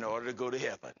in order to go to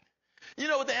heaven? You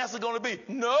know what the answer is going to be?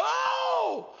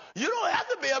 No! You don't have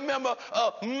to be a member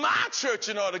of my church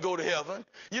in order to go to heaven.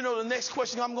 You know the next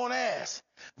question I'm going to ask?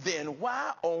 Then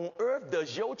why on earth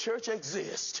does your church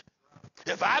exist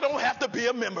if I don't have to be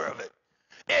a member of it?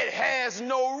 It has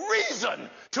no reason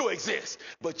to exist.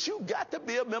 But you got to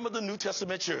be a member of the New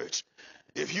Testament church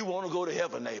if you want to go to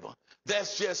heaven, neighbor.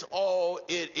 That's just all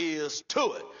it is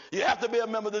to it. You have to be a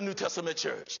member of the New Testament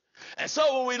church. And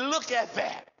so when we look at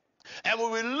that, and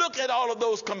when we look at all of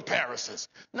those comparisons,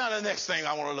 now the next thing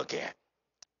I want to look at.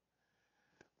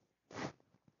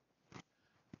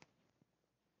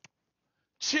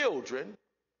 Children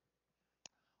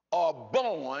are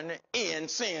born in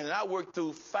sin. And I worked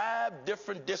through 5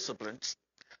 different disciplines,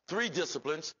 3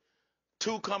 disciplines,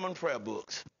 2 common prayer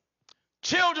books.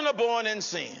 Children are born in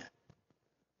sin.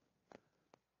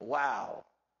 Wow.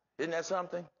 Isn't that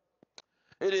something?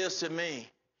 It is to me.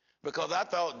 Because I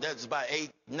thought that's about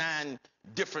 8, 9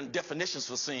 different definitions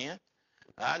for sin.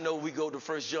 I know we go to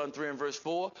 1 John 3 and verse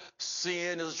 4.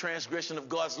 Sin is a transgression of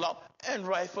God's law, and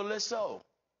rightfully so.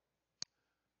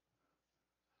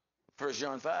 1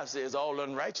 John 5 says all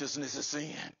unrighteousness is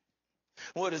sin.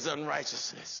 What is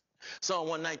unrighteousness? Psalm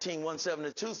 119,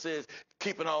 172 says,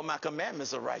 keeping all my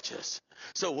commandments are righteous.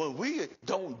 So when we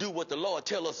don't do what the Lord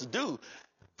tells us to do,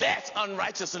 that's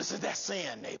unrighteousness, and that's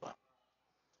sin, neighbor.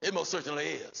 It most certainly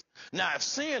is. Now, if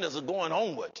sin is a going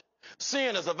onward,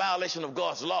 sin is a violation of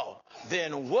God's law,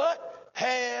 then what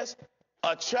has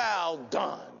a child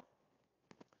done?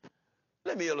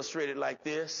 Let me illustrate it like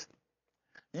this.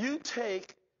 You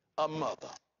take a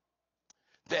mother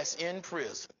that's in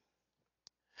prison.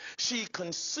 She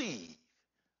conceived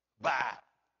by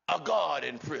a guard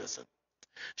in prison.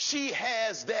 She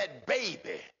has that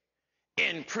baby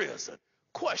in prison.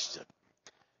 Question.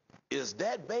 Is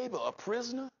that baby a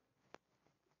prisoner?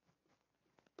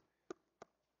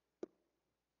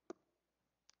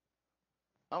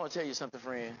 I'm going to tell you something,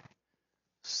 friend.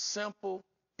 Simple,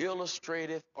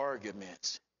 illustrative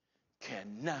arguments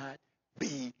cannot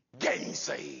be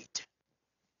gainsaid.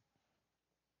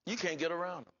 You can't get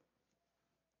around them.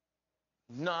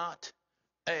 Not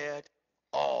at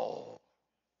all.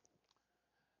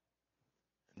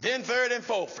 Then third and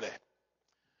fourthly,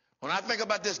 when I think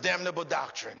about this damnable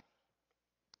doctrine,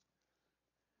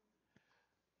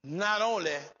 not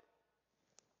only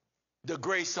the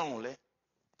grace only,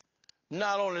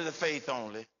 not only the faith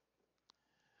only,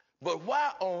 but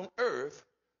why on earth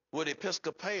would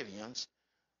Episcopalians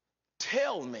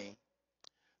tell me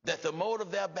that the mode of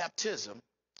their baptism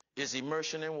is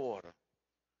immersion in water?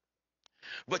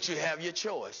 But you have your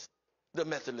choice. The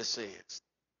Methodist says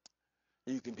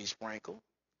you can be sprinkled,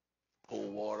 pour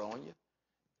water on you.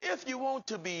 If you want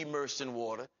to be immersed in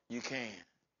water, you can.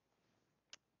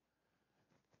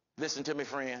 Listen to me,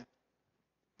 friend.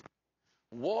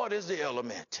 Water is the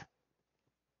element.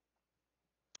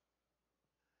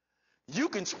 You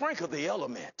can sprinkle the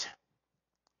element,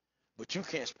 but you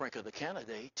can't sprinkle the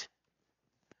candidate.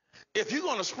 If you're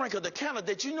going to sprinkle the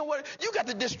candidate, you know what? You got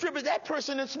to distribute that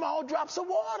person in small drops of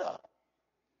water.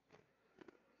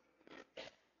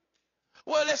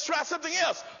 Well, let's try something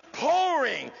else.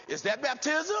 Pouring. Is that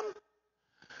baptism?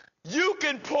 You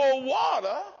can pour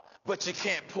water, but you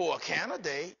can't pour a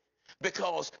candidate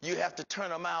because you have to turn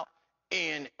them out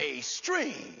in a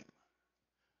stream.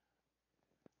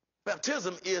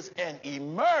 Baptism is an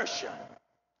immersion.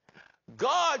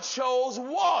 God chose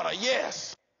water,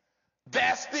 yes.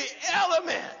 That's the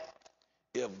element.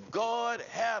 If God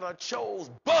had a chose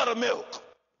buttermilk,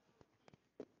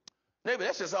 neighbor,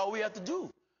 that's just all we have to do.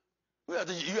 You have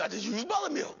to use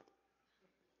buttermilk.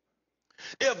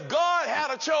 If God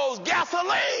had a chose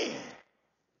gasoline,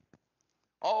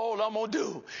 all I'm going to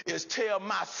do is tell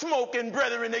my smoking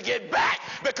brethren to get back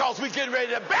because we're getting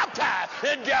ready to baptize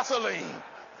in gasoline.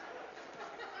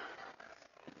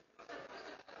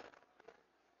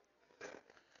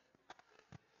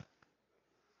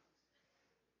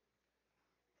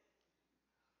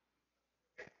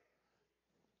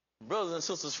 Brothers and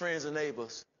sisters, friends and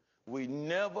neighbors, we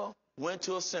never went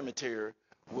to a cemetery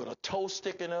with a toe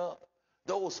sticking up.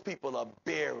 Those people are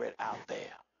buried out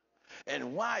there.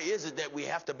 And why is it that we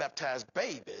have to baptize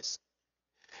babies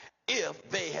if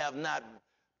they have not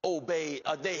obeyed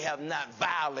or they have not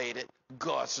violated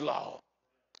God's law?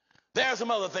 There are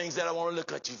some other things that I want to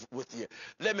look at with you.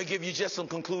 Let me give you just some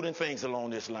concluding things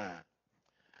along this line.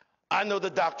 I know the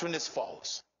doctrine is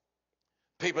false.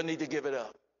 People need to give it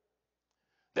up.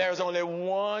 There's only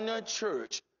one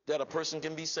church that a person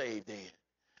can be saved in.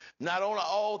 Not only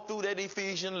all through that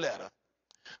Ephesian letter,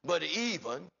 but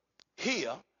even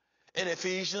here in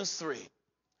Ephesians 3.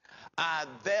 I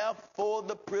therefore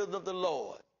the prisoner of the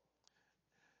Lord,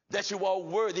 that you walk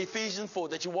worthy, Ephesians 4,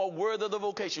 that you walk worthy of the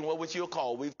vocation which you're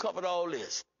called. We've covered all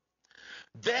this.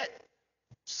 That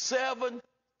 7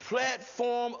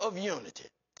 platform of unity,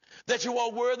 that you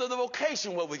are worthy of the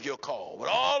vocation wherewith you're called, with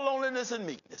all loneliness and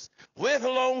meekness, with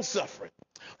long suffering,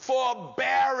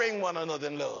 forbearing one another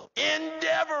in love,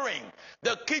 endeavoring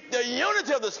to keep the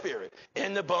unity of the Spirit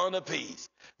in the bond of peace.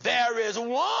 There is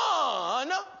one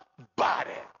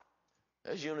body.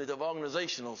 That's unity of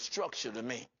organizational structure to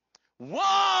me.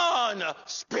 One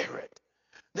Spirit.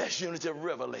 That's unity of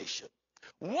revelation.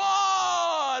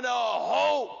 One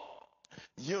hope.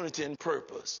 Unity in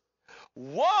purpose.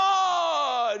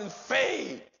 One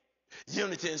faith,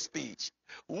 unity in speech.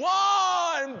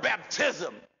 One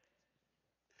baptism,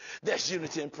 that's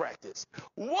unity in practice.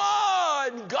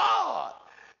 One God,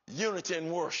 unity in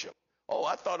worship. Oh,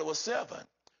 I thought it was 7.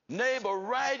 Neighbor,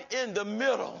 right in the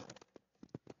middle,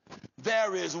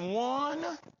 there is one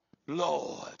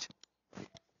Lord.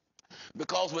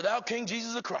 Because without King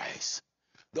Jesus Christ,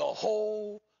 the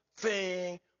whole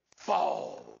thing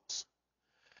falls.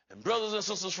 And brothers and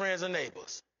sisters, friends and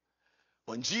neighbors,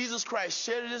 when Jesus Christ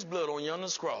shedded his blood on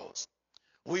yonder's cross,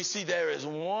 we see there is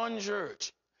one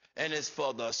church, and it's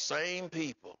for the same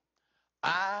people.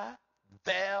 I,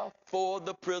 therefore,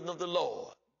 the prisoner of the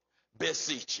Lord,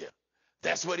 beseech you.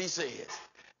 That's what he says.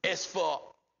 It's for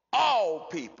all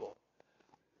people,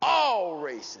 all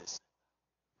races,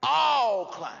 all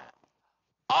climes,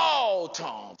 all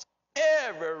tongues,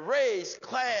 every race,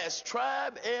 class,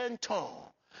 tribe, and tongue.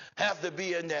 Have to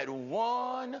be in that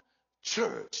one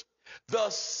church, the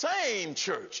same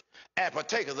church, and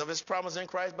partakers of his promise in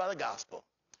Christ by the gospel.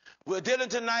 We're dealing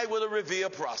tonight with a reveal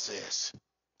process.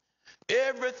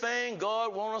 Everything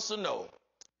God wants us to know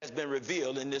has been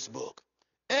revealed in this book.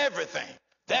 Everything.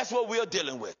 That's what we're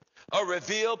dealing with, a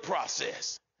reveal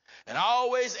process. And I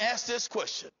always ask this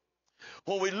question.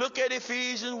 When we look at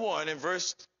Ephesians 1 and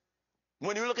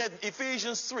when you look at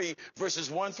Ephesians 3, verses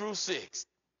 1 through 6,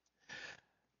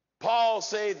 Paul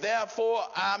said, therefore,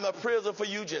 I'm a prisoner for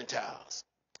you Gentiles.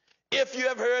 If you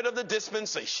have heard of the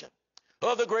dispensation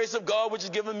of the grace of God, which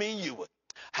is given me and you,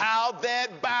 how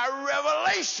that by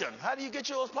revelation, how do you get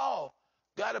yours, Paul?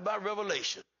 Got it by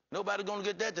revelation. Nobody going to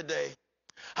get that today.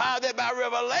 How that by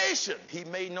revelation, he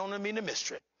made known to me the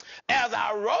mystery. As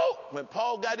I wrote, when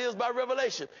Paul got his by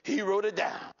revelation, he wrote it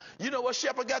down. You know what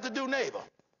shepherd got to do, neighbor?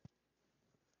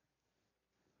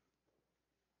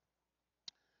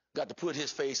 Got to put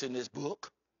his face in this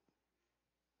book,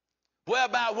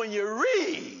 whereby when you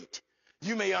read,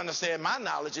 you may understand my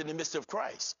knowledge in the midst of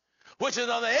Christ, which in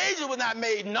other ages was not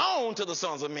made known to the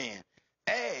sons of men,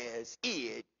 as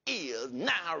it is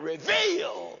now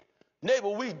revealed. Neighbor,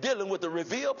 we dealing with the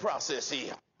reveal process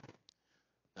here.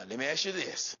 Now let me ask you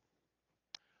this.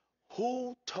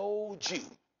 Who told you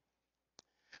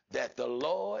that the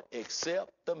Lord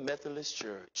accept the Methodist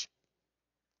Church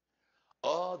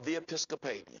or the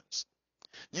Episcopalians?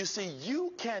 You see,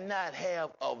 you cannot have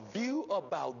a view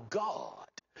about God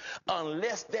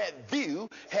unless that view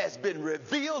has been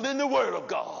revealed in the Word of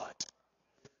God.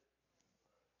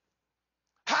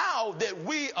 How did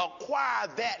we acquire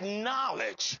that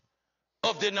knowledge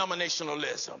of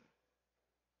denominationalism?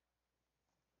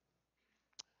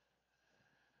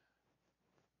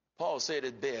 Paul said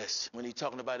it best when he's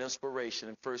talking about inspiration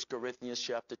in 1 Corinthians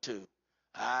chapter 2.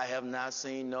 I have not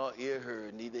seen nor ear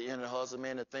heard, neither in the hearts of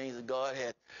man the things that God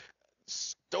had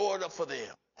stored up for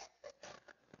them,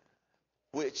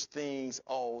 which things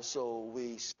also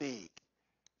we speak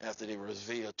after they were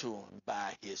revealed to him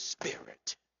by his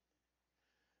Spirit.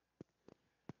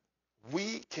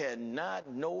 We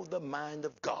cannot know the mind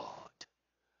of God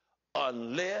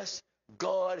unless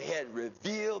God had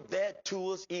revealed that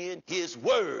to us in his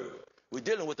word. We're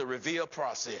dealing with the reveal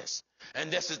process. And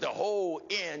this is the whole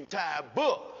entire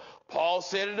book. Paul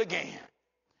said it again.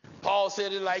 Paul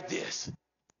said it like this.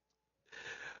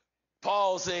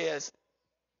 Paul says,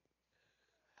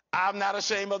 I'm not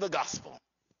ashamed of the gospel,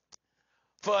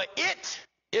 for it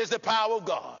is the power of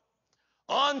God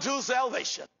unto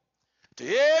salvation to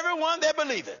everyone that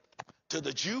believeth, to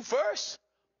the Jew first,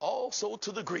 also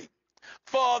to the Greek.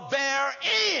 For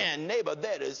therein, neighbor,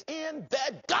 that is in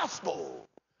that gospel,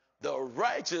 the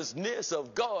righteousness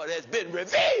of God has been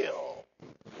revealed.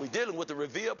 We're dealing with the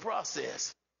reveal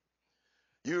process.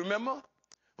 You remember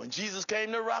when Jesus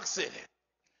came to Rock City,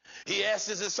 he asked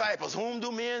his disciples, whom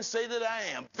do men say that I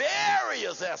am?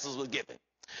 Various answers were given.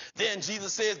 Then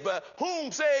Jesus says, but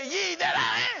whom say ye that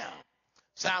I am?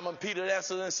 Simon Peter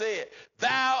answered and said,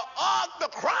 thou art the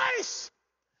Christ,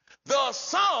 the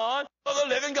Son of the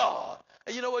living God.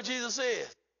 And you know what Jesus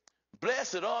says?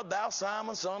 Blessed art thou,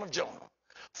 Simon, son of Jonah.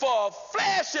 For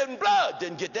flesh and blood,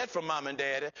 didn't get that from mom and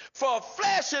daddy, for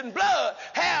flesh and blood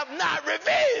have not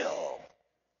revealed.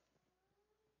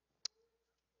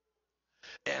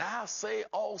 And I say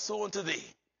also unto thee,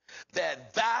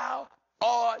 that thou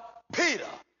art Peter,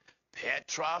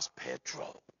 Petros,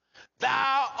 Petro.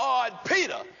 Thou art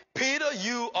Peter. Peter,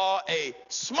 you are a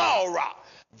small rock.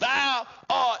 Thou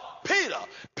art Peter.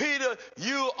 Peter,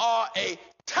 you are a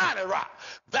tiny rock.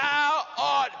 Thou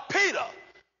art Peter.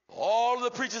 All of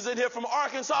the preachers in here from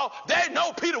Arkansas, they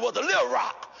know Peter was a little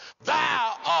rock.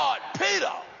 Thou art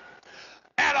Peter.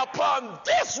 And upon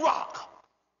this rock,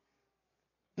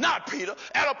 not Peter,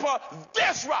 and upon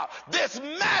this rock, this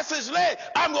message laid,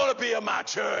 I'm going to build my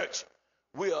church.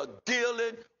 We are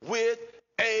dealing with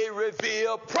a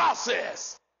reveal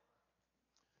process.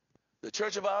 The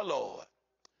Church of our Lord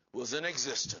was in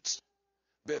existence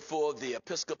before the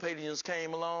Episcopalians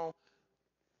came along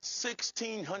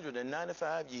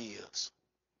 1,695 years.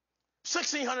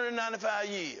 1,695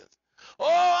 years.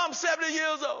 Oh, I'm 70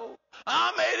 years old.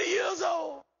 I'm 80 years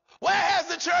old. Where has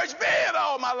the church been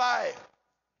all my life?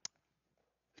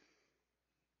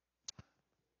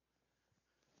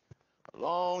 A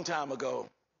long time ago,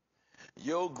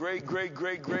 your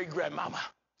great-great-great-great-grandmama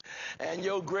and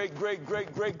your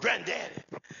great-great-great-great-granddaddy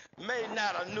may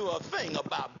not have knew a thing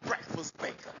about breakfast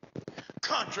bacon,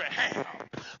 country ham,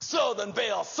 Southern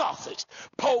Belle sausage,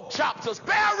 pork chops, or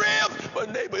spare ribs,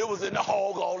 but neighbor, it was in the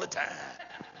hog all the time.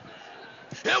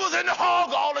 It was in the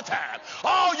hog all the time.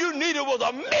 All you needed was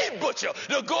a meat butcher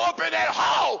to go up in that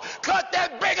hog, cut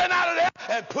that bacon out of there,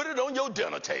 and put it on your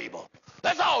dinner table.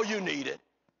 That's all you needed.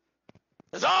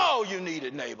 That's all you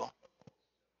needed, neighbor.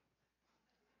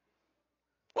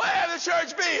 Where has the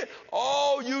church been?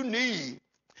 All you need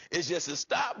is just to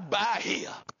stop by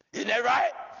here. Isn't that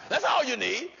right? That's all you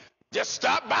need. Just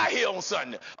stop by here on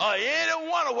Sunday. Or any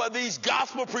one of where these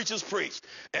gospel preachers preach.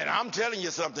 And I'm telling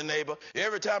you something, neighbor.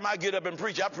 Every time I get up and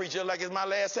preach, I preach it like it's my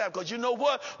last time. Because you know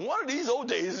what? One of these old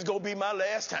days is going to be my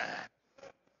last time.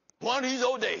 One of these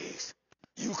old days.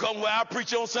 You come where I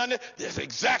preach on Sunday, that's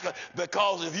exactly,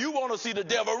 because if you want to see the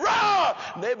devil run,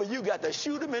 neighbor, you got to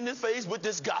shoot him in the face with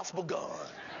this gospel gun.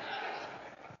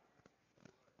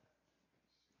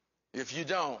 If you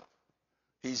don't,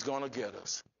 he's going to get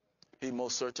us. He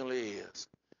most certainly is.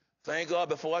 Thank God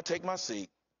before I take my seat.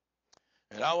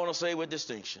 And I want to say with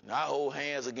distinction, I hold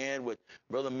hands again with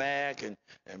Brother Mack and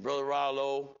Brother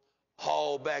Rollo,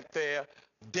 Hall back there,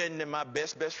 Denton, my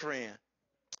best friend.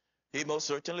 He most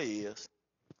certainly is.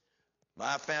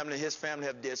 My family and his family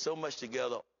have did so much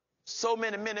together, so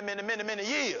many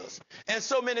years, and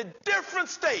so many different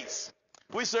states.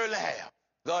 We certainly have.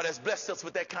 God has blessed us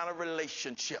with that kind of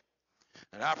relationship.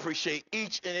 And I appreciate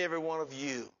each and every one of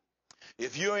you.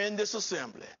 If you're in this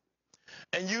assembly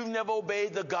and you've never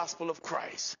obeyed the gospel of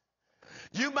Christ,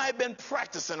 you might have been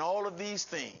practicing all of these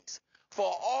things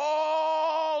for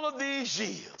all of these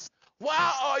years.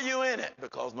 Why are you in it?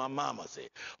 Because my mama said.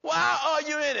 Why are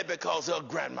you in it? Because her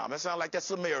grandmama. It sounds like that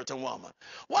Samaritan woman.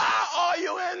 Why are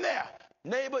you in there?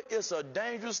 Neighbor, it's a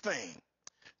dangerous thing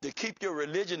to keep your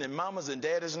religion in mama's and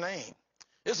daddy's name.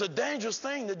 It's a dangerous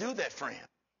thing to do that, friend.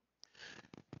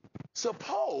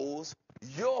 Suppose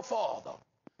your father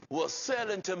was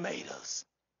selling tomatoes,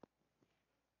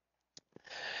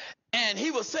 and And he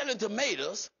was selling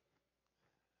tomatoes,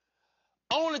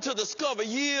 only to discover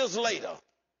years later,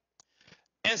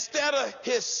 instead of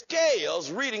his scales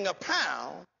reading a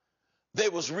pound, they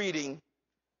was reading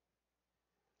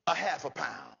a half a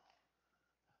pound.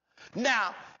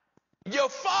 Now, your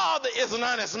father is an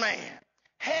honest man.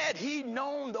 Had he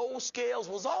known those scales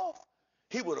was off,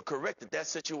 he would have corrected that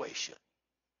situation.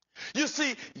 You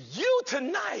see, you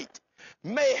tonight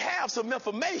may have some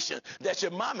information that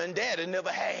your mom and daddy never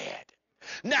had.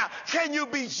 Now, can you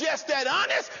be just that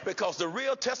honest? Because the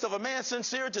real test of a man's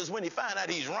sincerity is when he finds out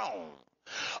he's wrong.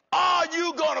 Are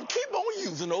you going to keep on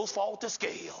using those faulty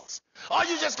scales? Are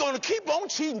you just going to keep on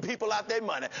cheating people out their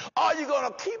money? Are you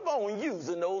going to keep on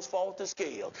using those faulty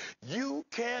scales? You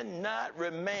cannot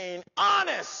remain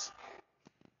honest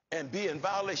and be in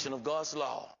violation of God's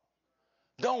law.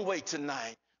 Don't wait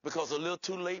tonight, because a little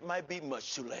too late might be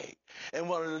much too late. And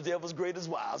one of the devil's greatest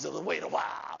wiles is to wait a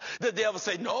while. The devil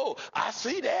say, no, I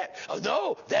see that.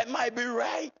 No, that might be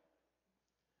right.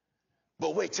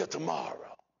 But wait till tomorrow.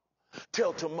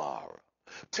 Till tomorrow.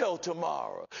 Till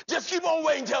tomorrow. Just keep on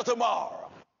waiting till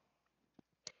tomorrow.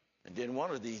 And then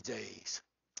one of these days,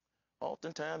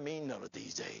 oftentimes mean none of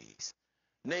these days,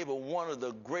 neighbor, one of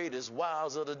the greatest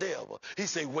wiles of the devil, he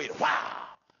say, wait a while.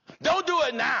 Don't do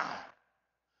it now.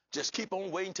 Just keep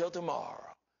on waiting till tomorrow.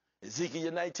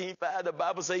 Ezekiel 19:5, the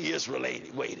Bible say Israel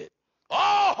waited.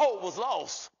 All hope was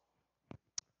lost.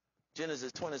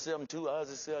 Genesis 27:2,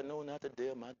 Isaac said, I know not the day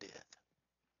of my death.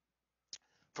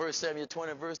 1 Samuel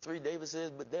 20, verse 3, David says,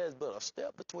 but there's but a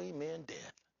step between me and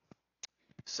death.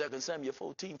 2 Samuel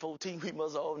 14:14, we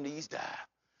must all needs die.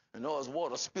 And all is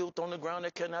water spilt on the ground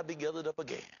that cannot be gathered up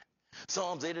again.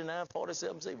 Psalms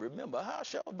 89:47 say, remember how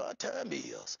short my time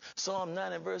is. Psalm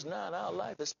 9 and verse 9, our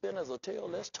life is spent as a tale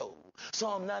less told.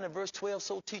 Psalm 9 and verse 12,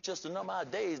 so teach us to number our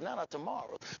days, not our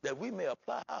tomorrows, that we may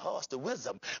apply our hearts to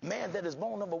wisdom. Man that is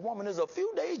born of a woman is a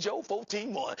few days. Job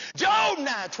 14:1. Job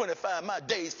 9:25, my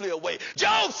days flee away.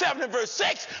 Job 7 and verse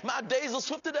 6, my days are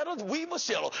swifter than a weaver's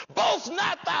shuttle. Boast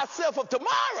not thyself of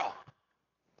tomorrow,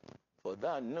 for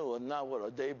thou knowest not what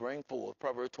a day bring forth.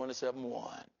 Proverbs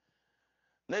 27:1.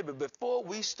 Neighbor, before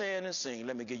we stand and sing,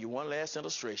 let me give you one last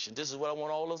illustration. This is what I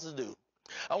want all of us to do.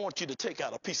 I want you to take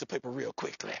out a piece of paper real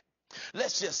quickly.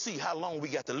 Let's just see how long we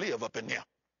got to live up in there.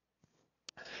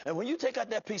 And when you take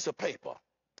out that piece of paper,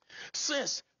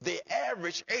 since the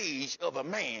average age of a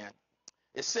man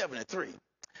is 73,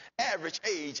 average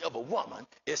age of a woman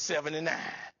is 79.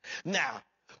 Now,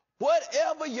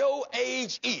 whatever your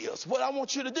age is, what I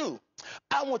want you to do,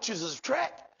 I want you to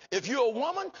subtract. If you're a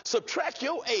woman, subtract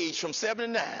your age from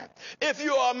 79. If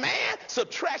you're a man,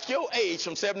 subtract your age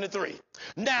from 73.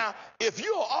 Now, if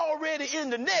you're already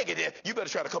in the negative, you better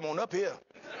try to come on up here.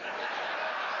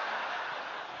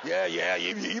 Yeah,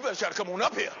 you better try to come on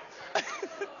up here.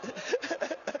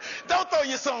 Don't throw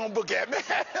your songbook at me.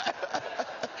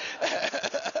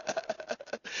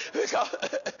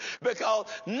 because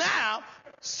now,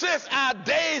 since our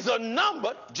days are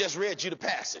numbered, just read you the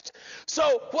passage.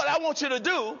 So what I want you to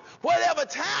do, whatever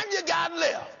time you got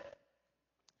left,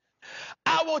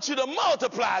 I want you to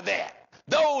multiply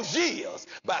those years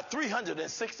by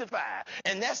 365.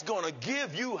 And that's going to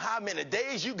give you how many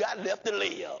days you got left to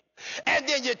live. And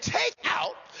then you take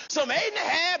out some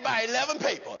 8.5 by 11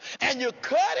 paper, and you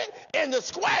cut it into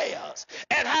squares.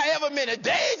 And however many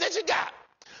days that you got,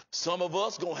 some of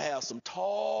us going to have some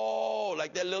tall,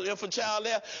 like that little infant child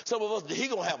there. Some of us, he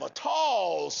going to have a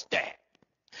tall stack.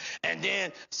 And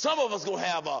then some of us going to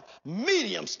have a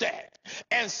medium stack.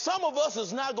 And some of us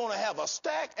is not going to have a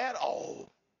stack at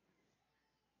all.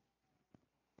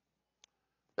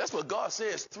 That's what God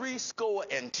says,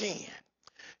 70.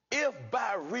 If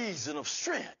by reason of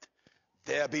strength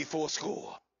there be 80.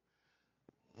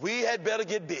 We had better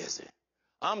get busy.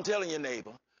 I'm telling you,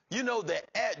 neighbor. You know that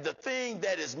the thing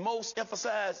that is most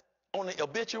emphasized on the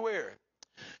obituary,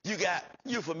 you got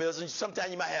euphemisms. Sometimes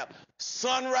you might have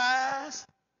sunrise,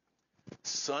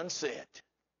 sunset,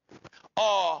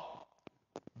 or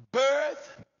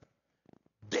birth,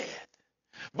 death.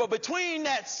 But between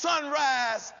that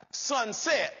sunrise,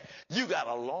 sunset, you got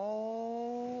a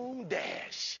long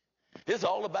dash. It's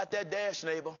all about that dash,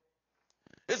 neighbor.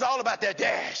 It's all about that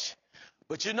dash.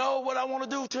 But you know what I want to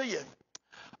do to you?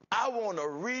 I want to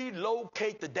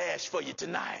relocate the dash for you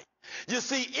tonight. You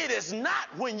see, it is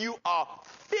not when you are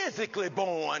physically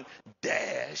born,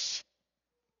 dash.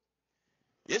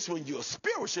 It's when you're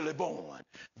spiritually born,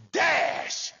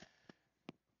 dash.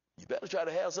 You better try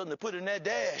to have something to put in that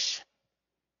dash.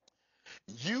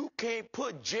 You can't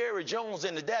put Jerry Jones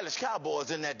and the Dallas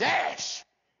Cowboys in that dash.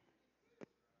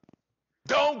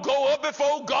 Don't go up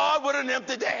before God with an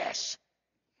empty dash.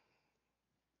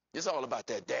 It's all about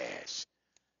that dash.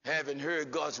 Having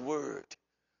heard God's word,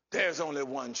 there's only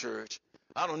one church.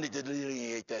 I don't need to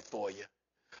delineate that for you.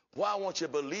 Why won't you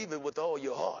believe it with all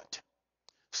your heart?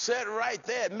 Set right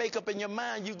there, make up in your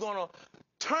mind you're going to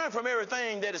turn from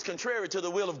everything that is contrary to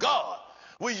the will of God.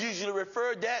 We usually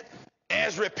refer that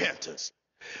as repentance.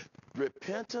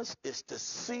 Repentance is to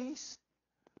cease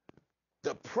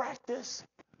the practice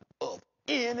of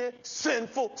any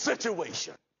sinful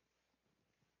situation.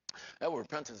 That's what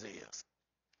repentance is.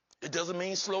 It doesn't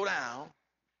mean slow down.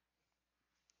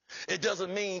 It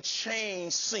doesn't mean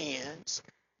change sins.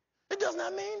 It does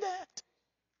not mean that.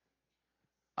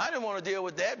 I didn't want to deal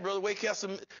with that. Brother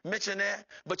Wakehester mentioned that.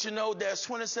 But you know, there's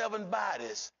 27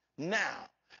 bodies now.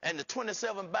 And the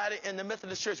 27 body in the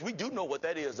Methodist Church, we do know what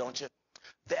that is, don't you?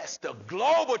 That's the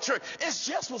global church. It's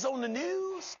just what's on the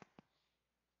news.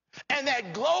 And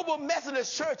that global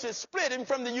Methodist church is splitting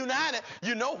from the United.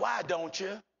 You know why, don't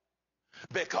you?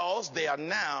 Because they are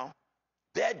now,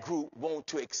 that group want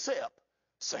to accept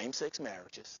same-sex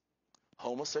marriages,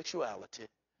 homosexuality,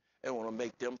 and want to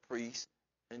make them priests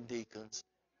and deacons,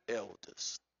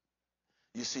 elders.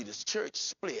 You see, this church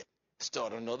split,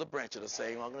 start another branch of the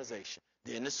same organization.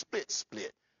 Then the split,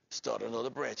 start another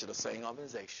branch of the same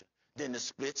organization. Then the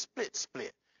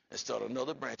split, and start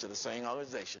another branch of the same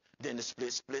organization. Then the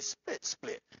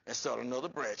split, and start another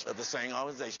branch of the same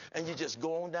organization. And you just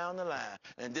go on down the line,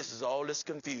 and this is all this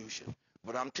confusion.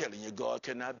 But I'm telling you, God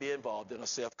cannot be involved in a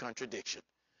self-contradiction.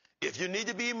 If you need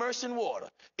to be immersed in water,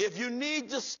 if you need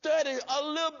to study a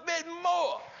little bit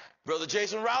more, Brother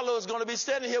Jason Rowler is going to be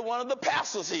standing here, one of the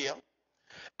pastors here,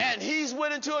 and he's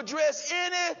willing to address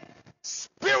any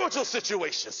spiritual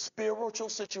situation.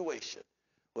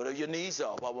 Whatever your needs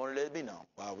are, I want to let it be known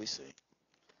while we sing.